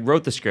script. I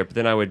wrote the script,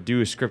 then I would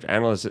do a script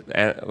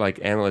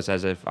analysis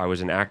as if I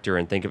was an actor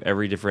and think of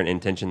every different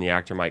intention the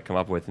actor might come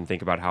up with and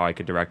think about how I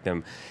could direct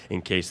them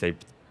in case they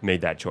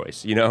made that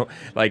choice,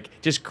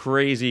 just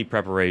crazy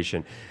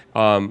preparation,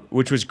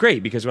 which was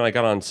great because when I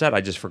got on set, I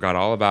just forgot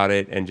all about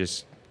it and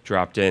just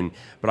dropped in.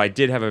 But I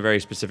did have a very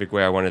specific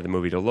way I wanted the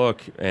movie to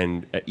look,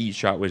 and each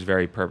shot was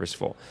very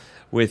purposeful.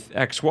 With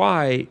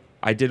XY,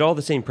 I did all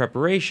the same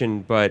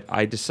preparation, but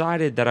I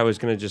decided that I was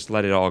going to just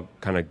let it all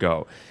kind of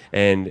go.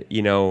 And,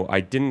 I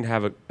didn't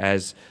have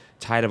as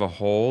tight of a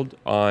hold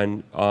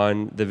on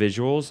the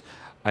visuals.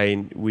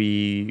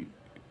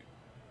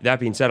 That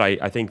being said,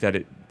 I think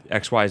that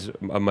XY is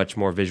a much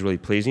more visually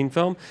pleasing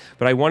film,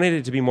 but I wanted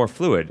it to be more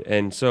fluid.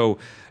 And to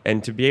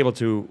be able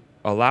to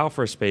allow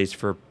for space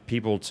for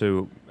people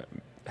to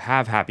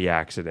have happy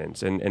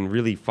accidents and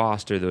really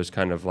foster those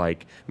kind of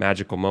like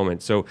magical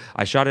moments. So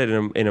I shot it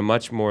in a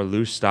much more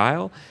loose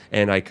style,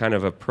 and I kind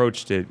of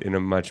approached it in a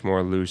much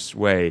more loose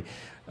way.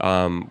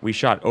 We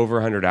shot over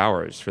 100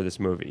 hours for this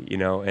movie,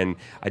 and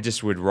I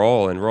just would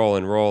roll and roll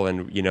and roll,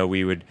 and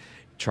we would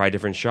try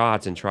different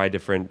shots and try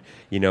different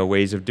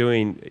ways of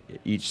doing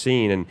each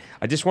scene, and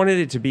I just wanted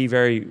it to be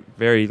very,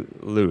 very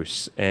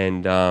loose,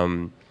 and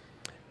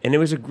it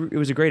was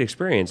a great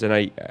experience. And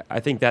I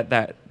think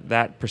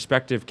that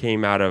perspective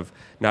came out of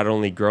not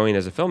only growing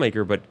as a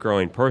filmmaker, but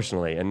growing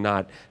personally and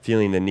not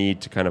feeling the need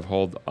to kind of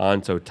hold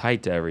on so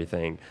tight to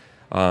everything.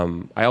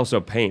 I also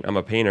paint. I'm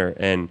a painter,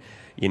 and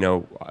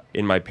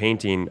in my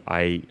painting,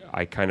 I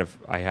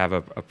have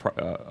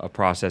a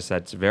process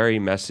that's very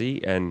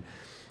messy and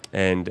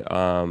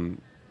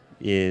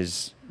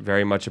is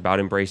very much about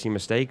embracing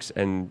mistakes.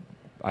 And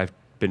I've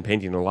been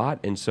painting a lot,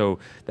 and so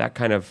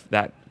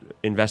that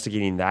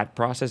investigating that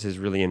process has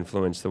really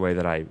influenced the way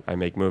that I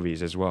make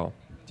movies as well.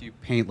 Do you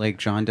paint like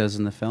John does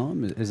in the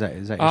film? Is that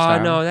your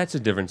style? No, that's a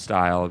different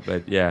style,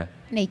 but yeah.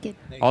 Naked.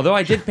 Although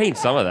I did paint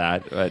some of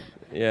that, but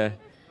yeah.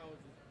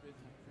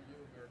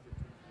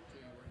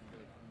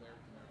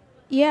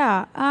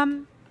 Yeah.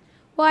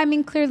 Well, I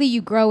mean, clearly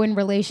you grow in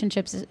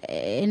relationships,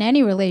 in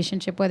any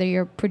relationship, whether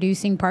you're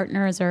producing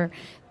partners or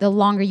the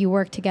longer you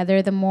work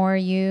together, the more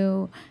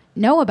you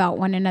know about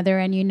one another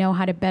and you know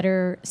how to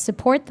better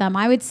support them.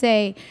 I would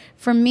say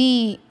for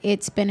me,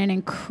 it's been an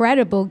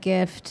incredible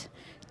gift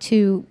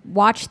to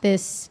watch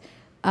this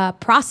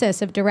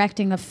process of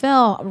directing the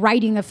film,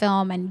 writing the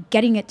film and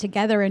getting it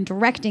together and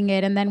directing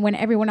it. And then when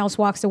everyone else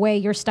walks away,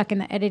 you're stuck in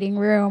the editing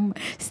room,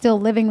 still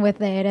living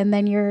with it. And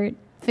then you're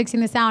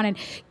fixing the sound, and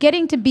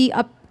getting to be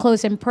up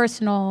close and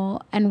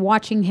personal and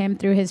watching him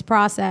through his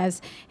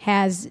process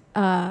has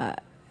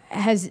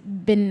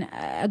been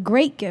a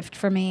great gift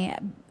for me.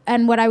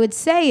 And what I would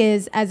say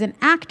is, as an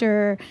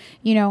actor,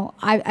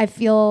 I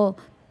feel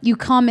you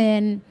come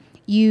in,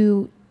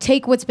 you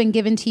take what's been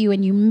given to you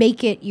and you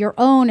make it your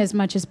own as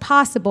much as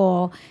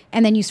possible,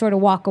 and then you sort of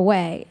walk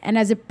away. And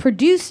as a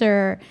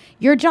producer,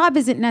 your job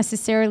isn't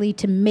necessarily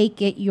to make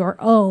it your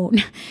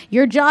own.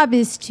 Your job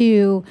is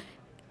to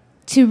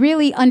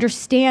really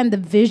understand the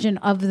vision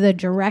of the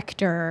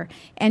director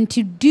and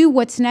to do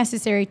what's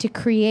necessary to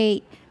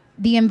create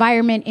the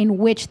environment in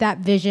which that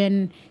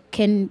vision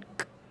can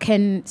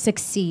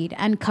succeed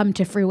and come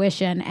to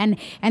fruition.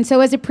 And so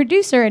as a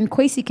producer, and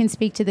Kwesi can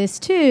speak to this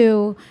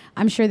too,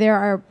 I'm sure there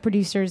are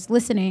producers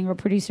listening or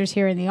producers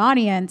here in the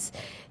audience,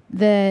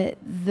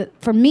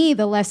 for me,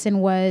 the lesson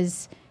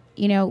was,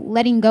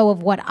 letting go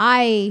of what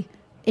I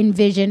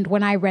envisioned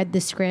when I read the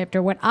script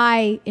or what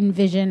I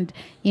envisioned,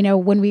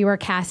 when we were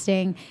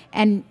casting,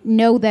 and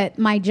know that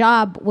my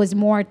job was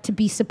more to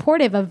be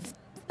supportive of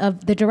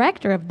the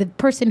director, of the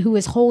person who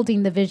is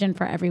holding the vision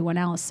for everyone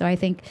else. So I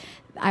think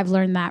I've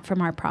learned that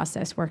from our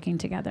process working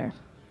together.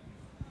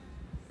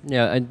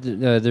 Yeah,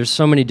 there's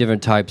so many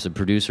different types of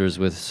producers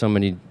with so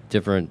many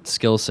different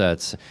skill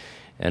sets.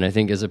 And I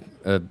think as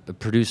a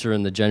producer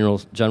in the general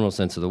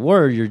sense of the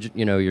word,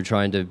 you're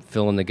trying to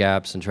fill in the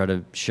gaps and try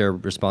to share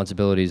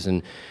responsibilities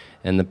and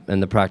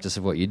the practice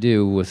of what you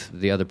do with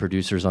the other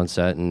producers on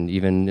set, and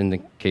even in the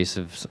case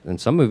of in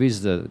some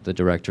movies the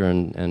director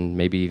and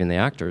maybe even the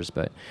actors.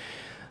 But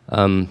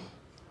but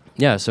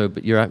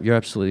you're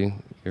absolutely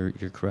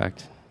you're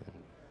correct.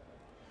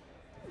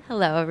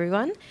 Hello,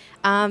 everyone.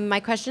 My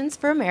question's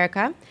for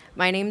America.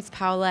 My name's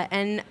Paula,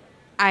 and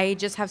I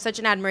just have such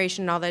an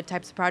admiration in all the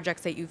types of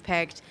projects that you've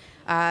picked.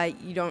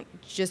 You don't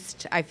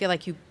just, I feel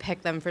like you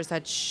pick them for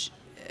such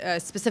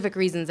specific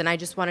reasons, and I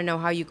just want to know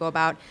how you go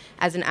about,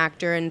 as an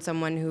actor and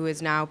someone who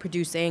is now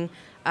producing,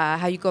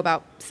 how you go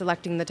about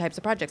selecting the types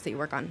of projects that you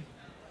work on.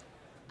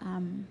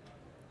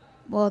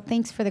 Well,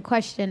 thanks for the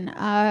question.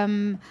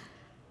 I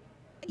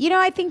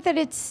think that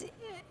it's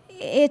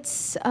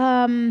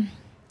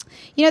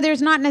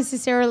there's not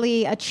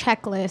necessarily a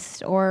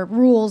checklist or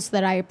rules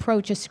that I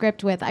approach a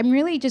script with. I'm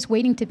really just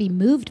waiting to be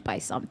moved by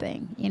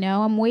something.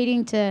 I'm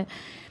waiting to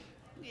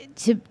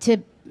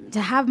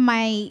have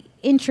my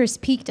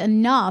interest piqued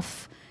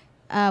enough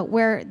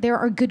where there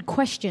are good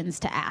questions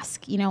to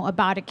ask,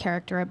 about a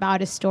character,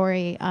 about a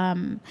story.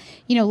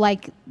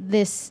 Like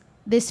this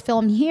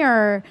film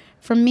here,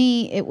 for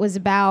me, it was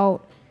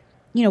about,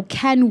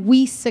 can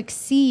we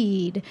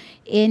succeed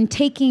in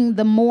taking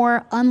the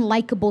more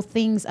unlikable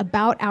things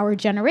about our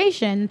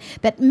generation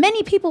that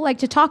many people like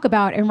to talk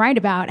about and write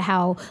about,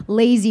 how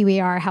lazy we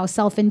are, how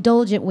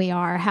self-indulgent we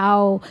are,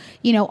 how,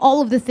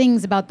 all of the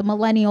things about the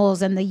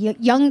millennials and the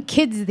young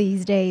kids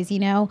these days,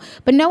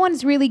 but no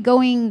one's really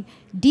going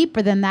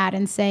deeper than that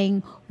and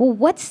saying, well,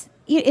 what's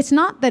it's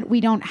not that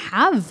we don't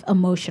have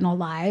emotional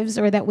lives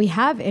or that we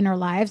have inner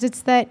lives.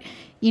 It's that,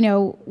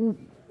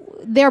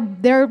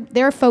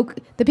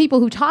 the people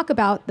who talk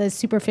about the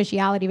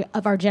superficiality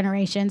of our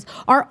generations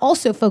are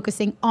also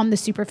focusing on the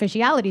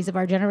superficialities of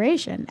our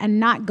generation and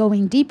not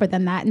going deeper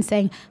than that and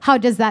saying, how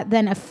does that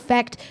then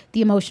affect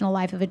the emotional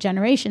life of a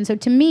generation? So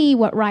to me,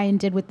 what Ryan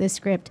did with this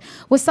script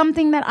was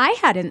something that I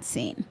hadn't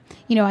seen,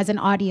 as an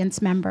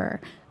audience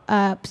member.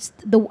 I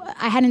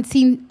hadn't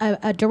seen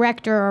a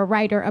director or a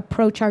writer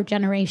approach our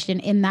generation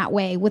in that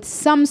way with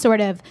some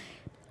sort of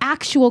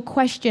actual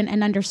question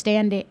and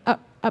understanding.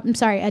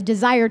 A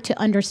desire to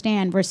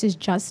understand versus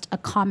just a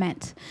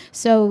comment.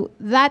 So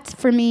that,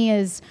 for me,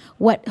 is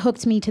what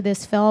hooked me to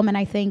this film, and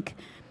I think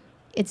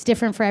it's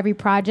different for every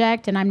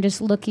project. And I'm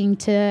just looking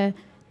to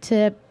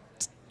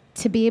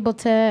be able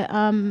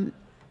to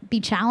be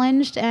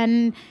challenged,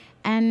 and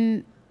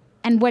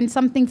when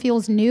something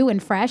feels new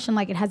and fresh and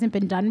like it hasn't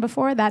been done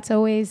before, that's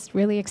always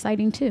really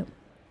exciting too.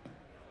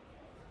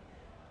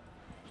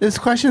 This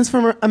question is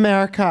from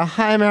America.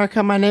 Hi,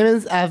 America. My name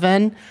is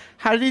Evan.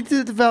 How did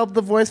you develop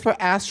the voice for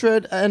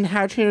Astrid in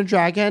How to Train Your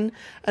Dragon?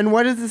 And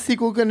what is the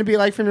sequel going to be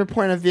like from your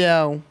point of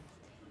view?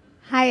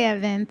 Hi,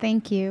 Evan.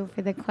 Thank you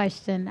for the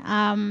question.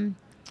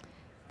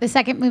 The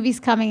second movie's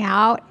coming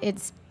out.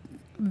 It's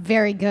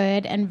very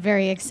good and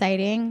very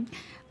exciting.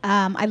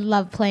 I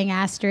love playing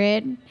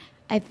Astrid.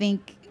 I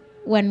think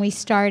when we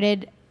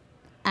started,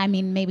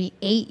 maybe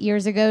 8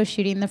 years ago,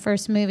 shooting the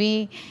first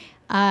movie,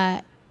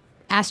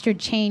 Astrid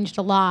changed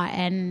a lot,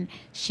 and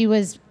she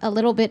was a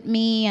little bit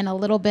me and a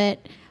little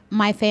bit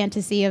my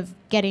fantasy of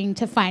getting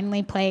to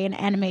finally play an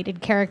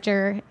animated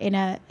character in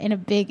a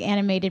big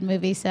animated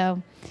movie.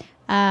 So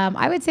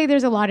I would say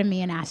there's a lot of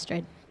me in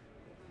Astrid.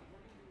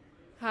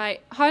 Hi.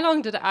 How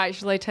long did it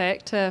actually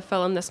take to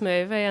film this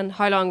movie, and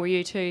how long were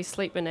you two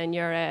sleeping in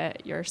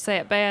your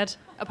set bed,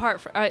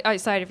 apart from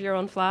outside of your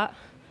own flat?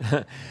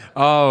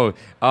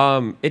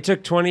 It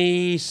took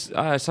 20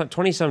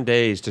 some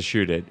days to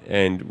shoot it,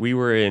 and we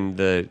were in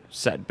the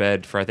set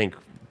bed for I think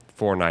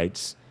 4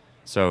 nights.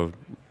 So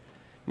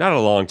not a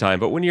long time,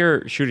 but when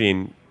you're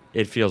shooting,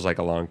 it feels like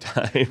a long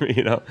time.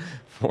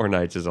 4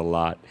 nights is a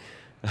lot.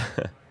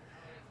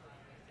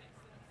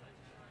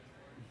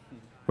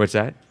 What's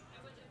that?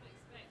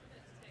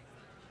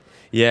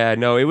 Yeah,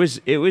 no, it was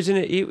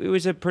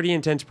a pretty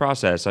intense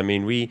process.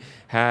 We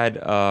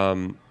had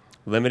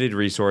limited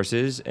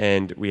resources,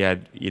 and we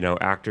had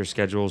actor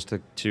schedules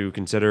to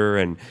consider,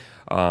 and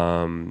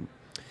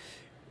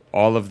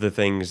all of the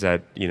things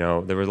that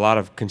there were a lot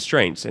of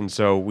constraints, and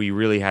so we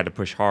really had to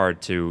push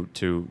hard to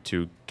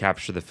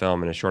capture the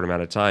film in a short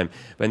amount of time.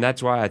 And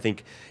that's why I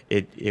think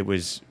it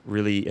was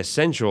really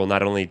essential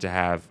not only to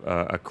have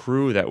a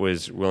crew that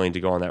was willing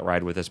to go on that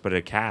ride with us, but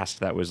a cast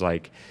that was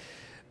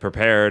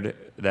prepared,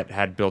 that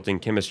had built-in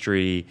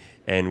chemistry,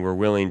 and were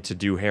willing to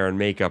do hair and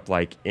makeup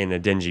like in a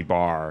dingy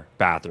bar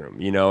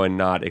bathroom, and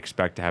not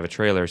expect to have a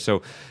trailer.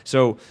 So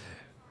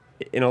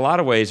in a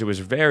lot of ways, it was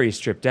very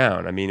stripped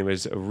down. It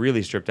was a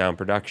really stripped down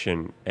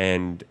production,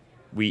 and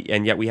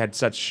yet we had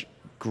such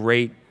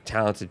great,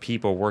 talented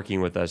people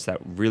working with us that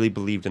really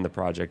believed in the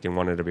project and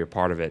wanted to be a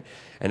part of it.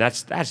 And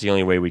that's the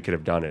only way we could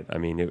have done it.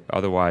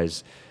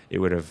 Otherwise, it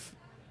would have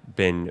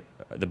been,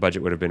 the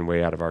budget would have been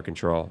way out of our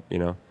control.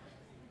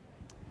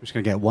 I'm just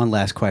going to get one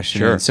last question.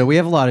 Sure. So we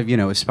have a lot of,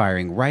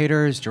 aspiring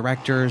writers,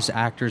 directors,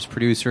 actors,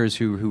 producers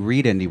who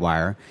read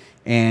IndieWire.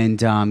 And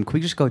could we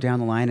just go down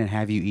the line and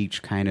have you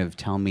each kind of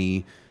tell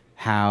me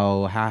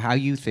how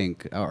you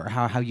think, or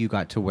how you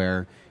got to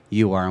where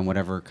you are, and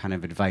whatever kind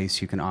of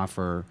advice you can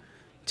offer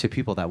to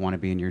people that want to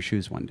be in your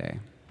shoes one day?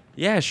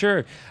 Yeah,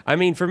 sure.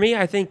 For me,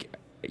 I think,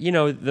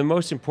 the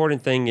most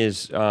important thing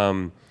is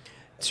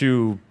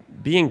to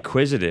be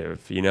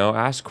inquisitive,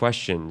 ask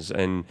questions,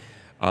 and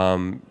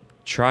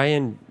try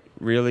and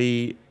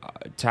really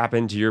tap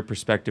into your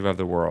perspective of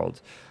the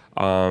world.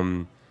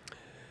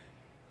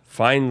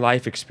 Find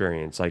life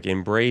experience,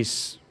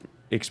 embrace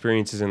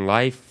experiences in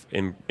life,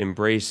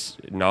 embrace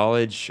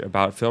knowledge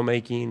about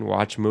filmmaking,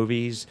 watch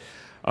movies.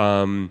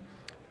 And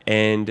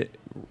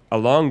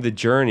along the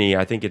journey,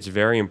 I think it's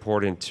very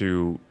important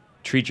to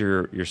treat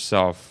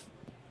yourself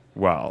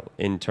well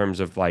in terms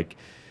of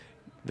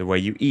the way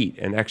you eat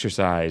and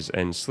exercise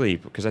and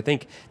sleep, because I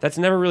think that's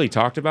never really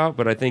talked about.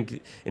 But I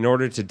think in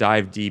order to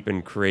dive deep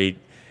and create,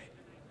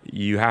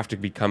 you have to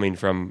be coming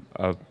from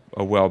a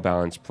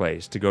well-balanced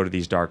place to go to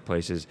these dark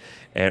places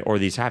or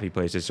these happy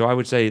places. So I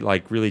would say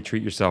really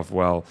treat yourself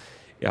well,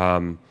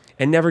 and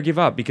never give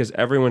up, because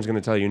everyone's going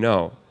to tell you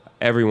no.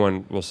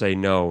 Everyone will say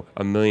no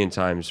 1,000,000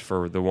 times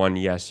for the one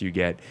yes you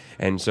get.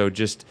 And so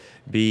just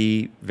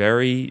be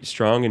very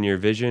strong in your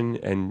vision,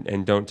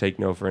 and don't take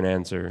no for an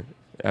answer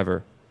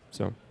ever.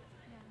 So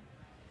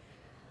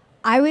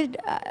I would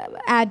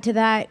add to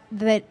that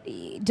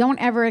don't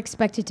ever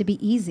expect it to be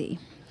easy,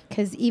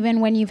 because even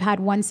when you've had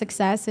one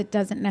success, it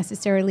doesn't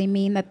necessarily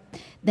mean that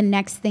the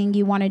next thing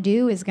you want to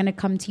do is going to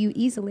come to you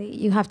easily.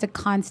 You have to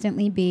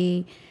constantly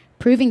be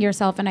proving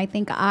yourself. And I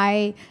think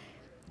I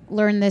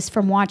learned this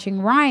from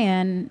watching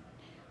Ryan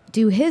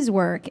do his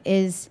work,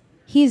 is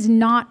he is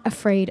not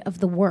afraid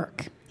of the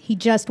work. He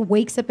just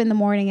wakes up in the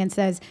morning and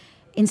says,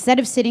 instead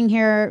of sitting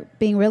here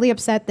being really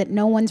upset that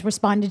no one's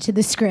responded to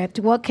the script,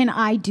 what can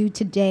I do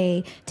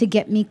today to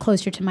get me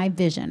closer to my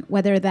vision?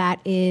 Whether that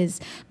is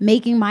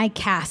making my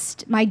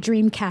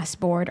dream cast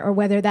board, or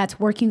whether that's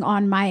working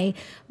on my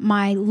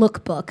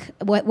lookbook,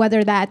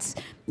 whether that's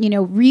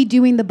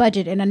redoing the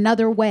budget in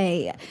another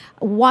way.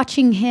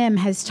 Watching him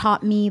has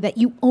taught me that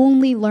you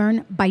only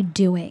learn by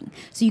doing.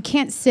 So you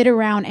can't sit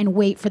around and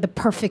wait for the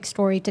perfect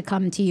story to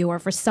come to you, or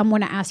for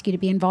someone to ask you to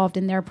be involved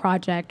in their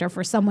project, or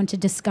for someone to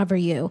discover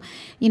you.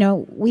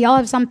 We all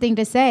have something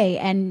to say,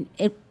 and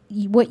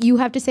what you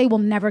have to say will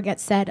never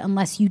get said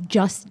unless you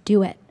just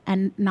do it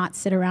and not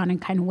sit around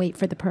and kind of wait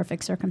for the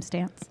perfect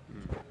circumstance.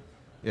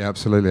 Yeah,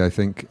 absolutely. I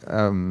think,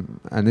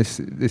 and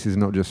this is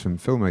not just from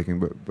filmmaking,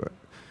 but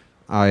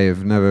I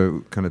have never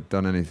kind of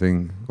done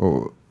anything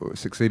or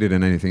succeeded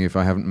in anything if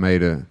I haven't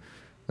made a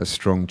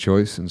strong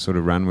choice and sort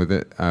of ran with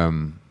it.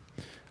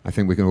 I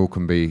think we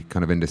can be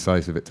kind of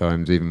indecisive at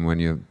times, even when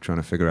you're trying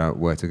to figure out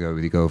where to go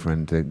with your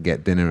girlfriend to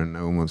get dinner, and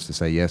no one wants to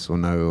say yes or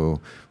no, or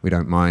we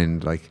don't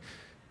mind. Like,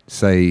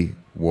 say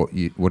what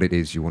it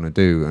is you want to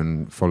do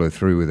and follow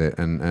through with it,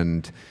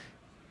 and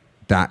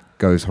that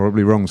goes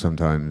horribly wrong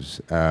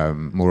sometimes,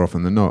 more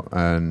often than not,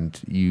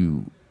 and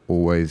you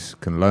always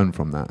can learn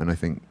from that. And I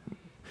think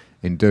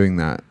in doing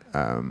that,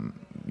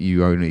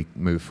 you only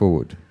move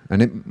forward.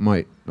 And it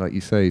might, like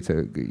you say,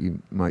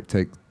 you might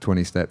take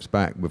 20 steps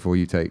back before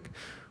you take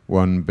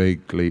one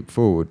big leap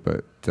forward,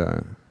 but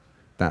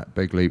that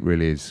big leap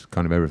really is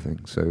kind of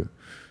everything. So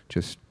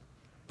just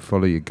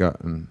follow your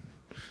gut and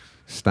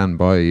stand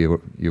by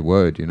your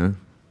word,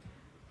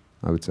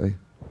 I would say.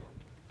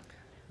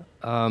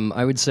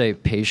 I would say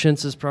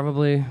patience is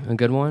probably a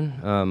good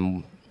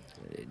one.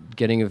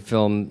 Getting a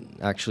film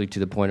actually to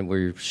the point where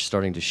you're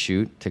starting to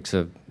shoot it's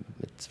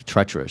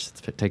treacherous.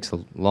 It takes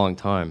a long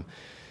time.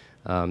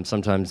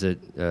 Sometimes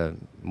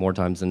more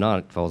times than not,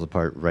 it falls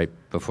apart right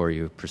before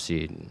you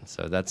proceed.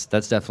 So that's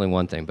definitely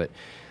one thing. But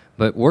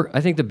work.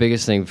 I think the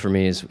biggest thing for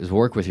me is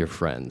work with your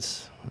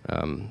friends.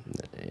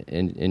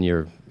 In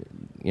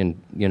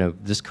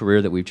this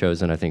career that we've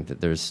chosen, I think that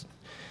there's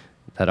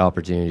that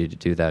opportunity to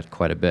do that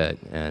quite a bit.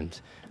 And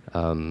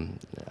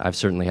I've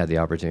certainly had the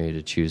opportunity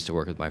to choose to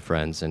work with my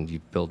friends, and you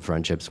build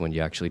friendships when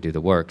you actually do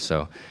the work.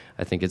 So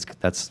I think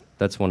that's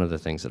one of the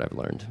things that I've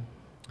learned.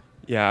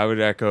 Yeah, I would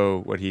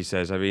echo what he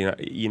says. I mean,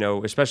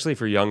 especially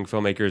for young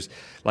filmmakers,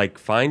 like,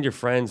 find your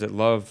friends that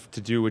love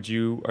to do what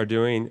you are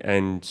doing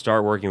and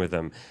start working with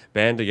them.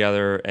 Band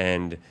together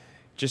and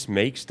just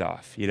make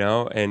stuff,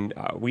 And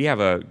we have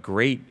a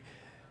great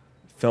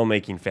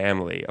filmmaking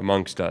family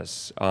amongst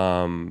us.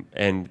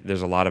 And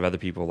there's a lot of other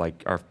people,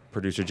 like our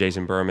producer,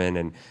 Jason Berman,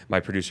 and my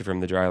producer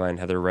from The Dryland,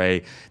 Heather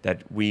Ray,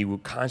 that we will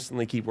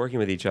constantly keep working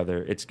with each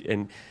other.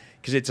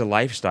 Because it's a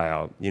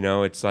lifestyle,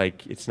 it's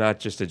like, it's not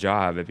just a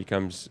job, it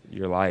becomes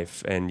your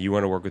life, and you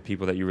want to work with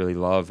people that you really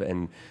love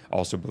and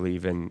also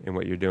believe in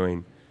what you're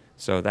doing.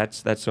 So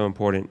that's so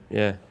important,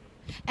 yeah.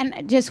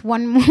 And just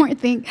one more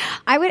thing,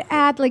 I would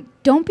add,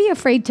 don't be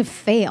afraid to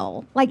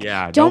fail.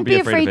 Don't be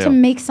afraid to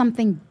make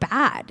something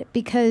bad,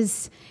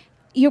 because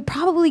you're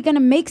probably going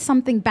to make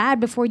something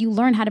bad before you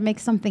learn how to make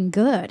something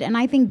good. And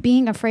I think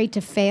being afraid to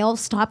fail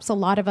stops a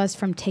lot of us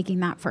from taking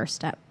that first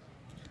step.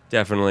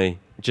 Definitely.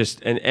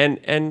 Just and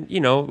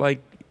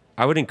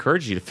I would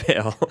encourage you to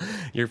fail.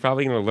 You're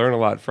probably going to learn a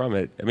lot from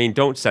it. I mean,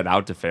 don't set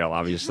out to fail,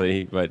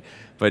 obviously, but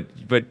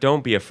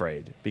don't be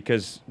afraid,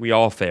 because we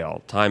all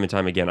fail time and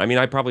time again. I mean,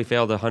 I probably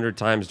failed 100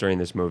 times during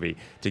this movie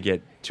to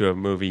get to a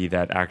movie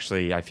that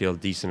actually I feel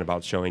decent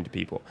about showing to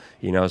people.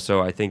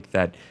 So I think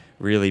that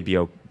really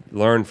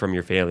learn from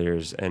your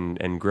failures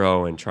and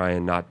grow and try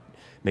and not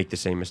make the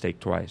same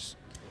mistake twice.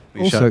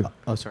 Also,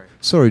 sorry.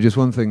 Sorry, just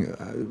one thing.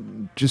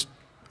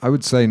 I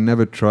would say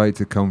never try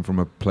to come from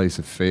a place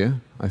of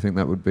fear. I think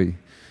that would be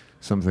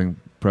something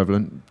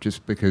prevalent,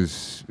 just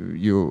because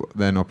you're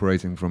then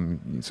operating from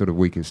your sort of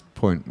weakest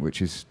point,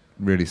 which is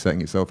really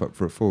setting yourself up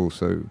for a fall.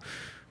 So,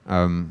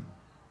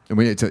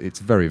 it's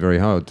very, very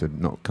hard to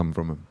not come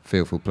from a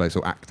fearful place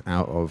or act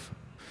out of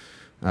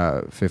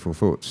fearful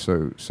thoughts.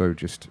 So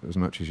just as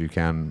much as you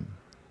can,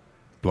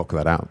 block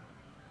that out.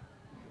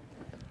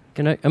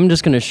 I'm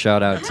just going to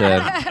shout out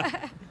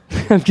to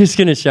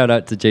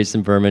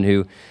Jason Berman,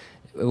 who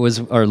was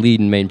our lead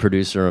and main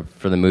producer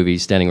for the movie,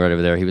 standing right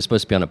over there. He was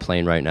supposed to be on a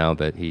plane right now,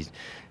 but he's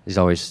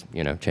always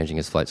changing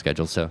his flight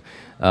schedule. So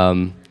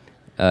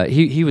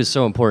he was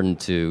so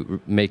important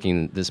to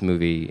making this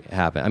movie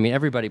happen. I mean,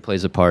 everybody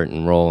plays a part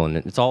and role, and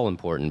it's all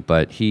important.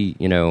 But this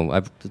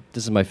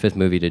is my 5th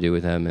movie to do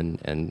with him,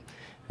 and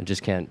I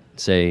just can't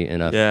say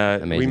enough. Yeah,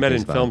 amazing we met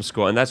in about film him.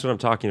 school, and that's what I'm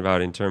talking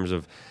about in terms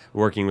of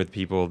working with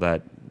people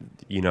that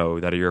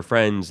that are your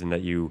friends and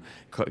that you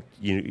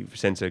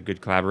sense a good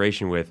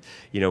collaboration with.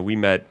 We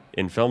met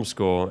in film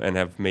school and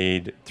have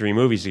made 3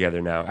 movies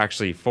together now.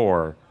 Actually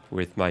 4,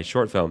 with my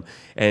short film,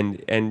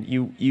 and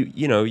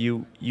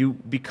you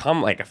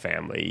become like a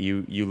family.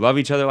 You love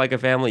each other like a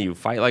family. You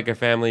fight like a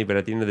family. But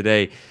at the end of the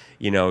day,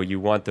 you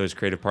want those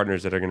creative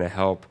partners that are going to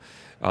help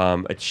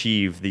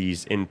achieve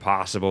these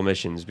impossible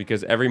missions,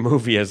 because every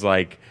movie is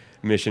like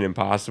Mission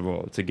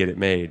Impossible to get it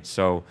made.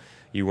 So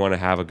you want to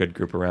have a good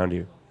group around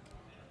you.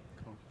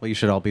 Well, you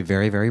should all be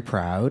very, very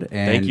proud.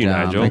 And, Thank you,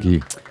 Nigel. Thank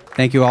you.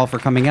 Thank you all for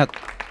coming out.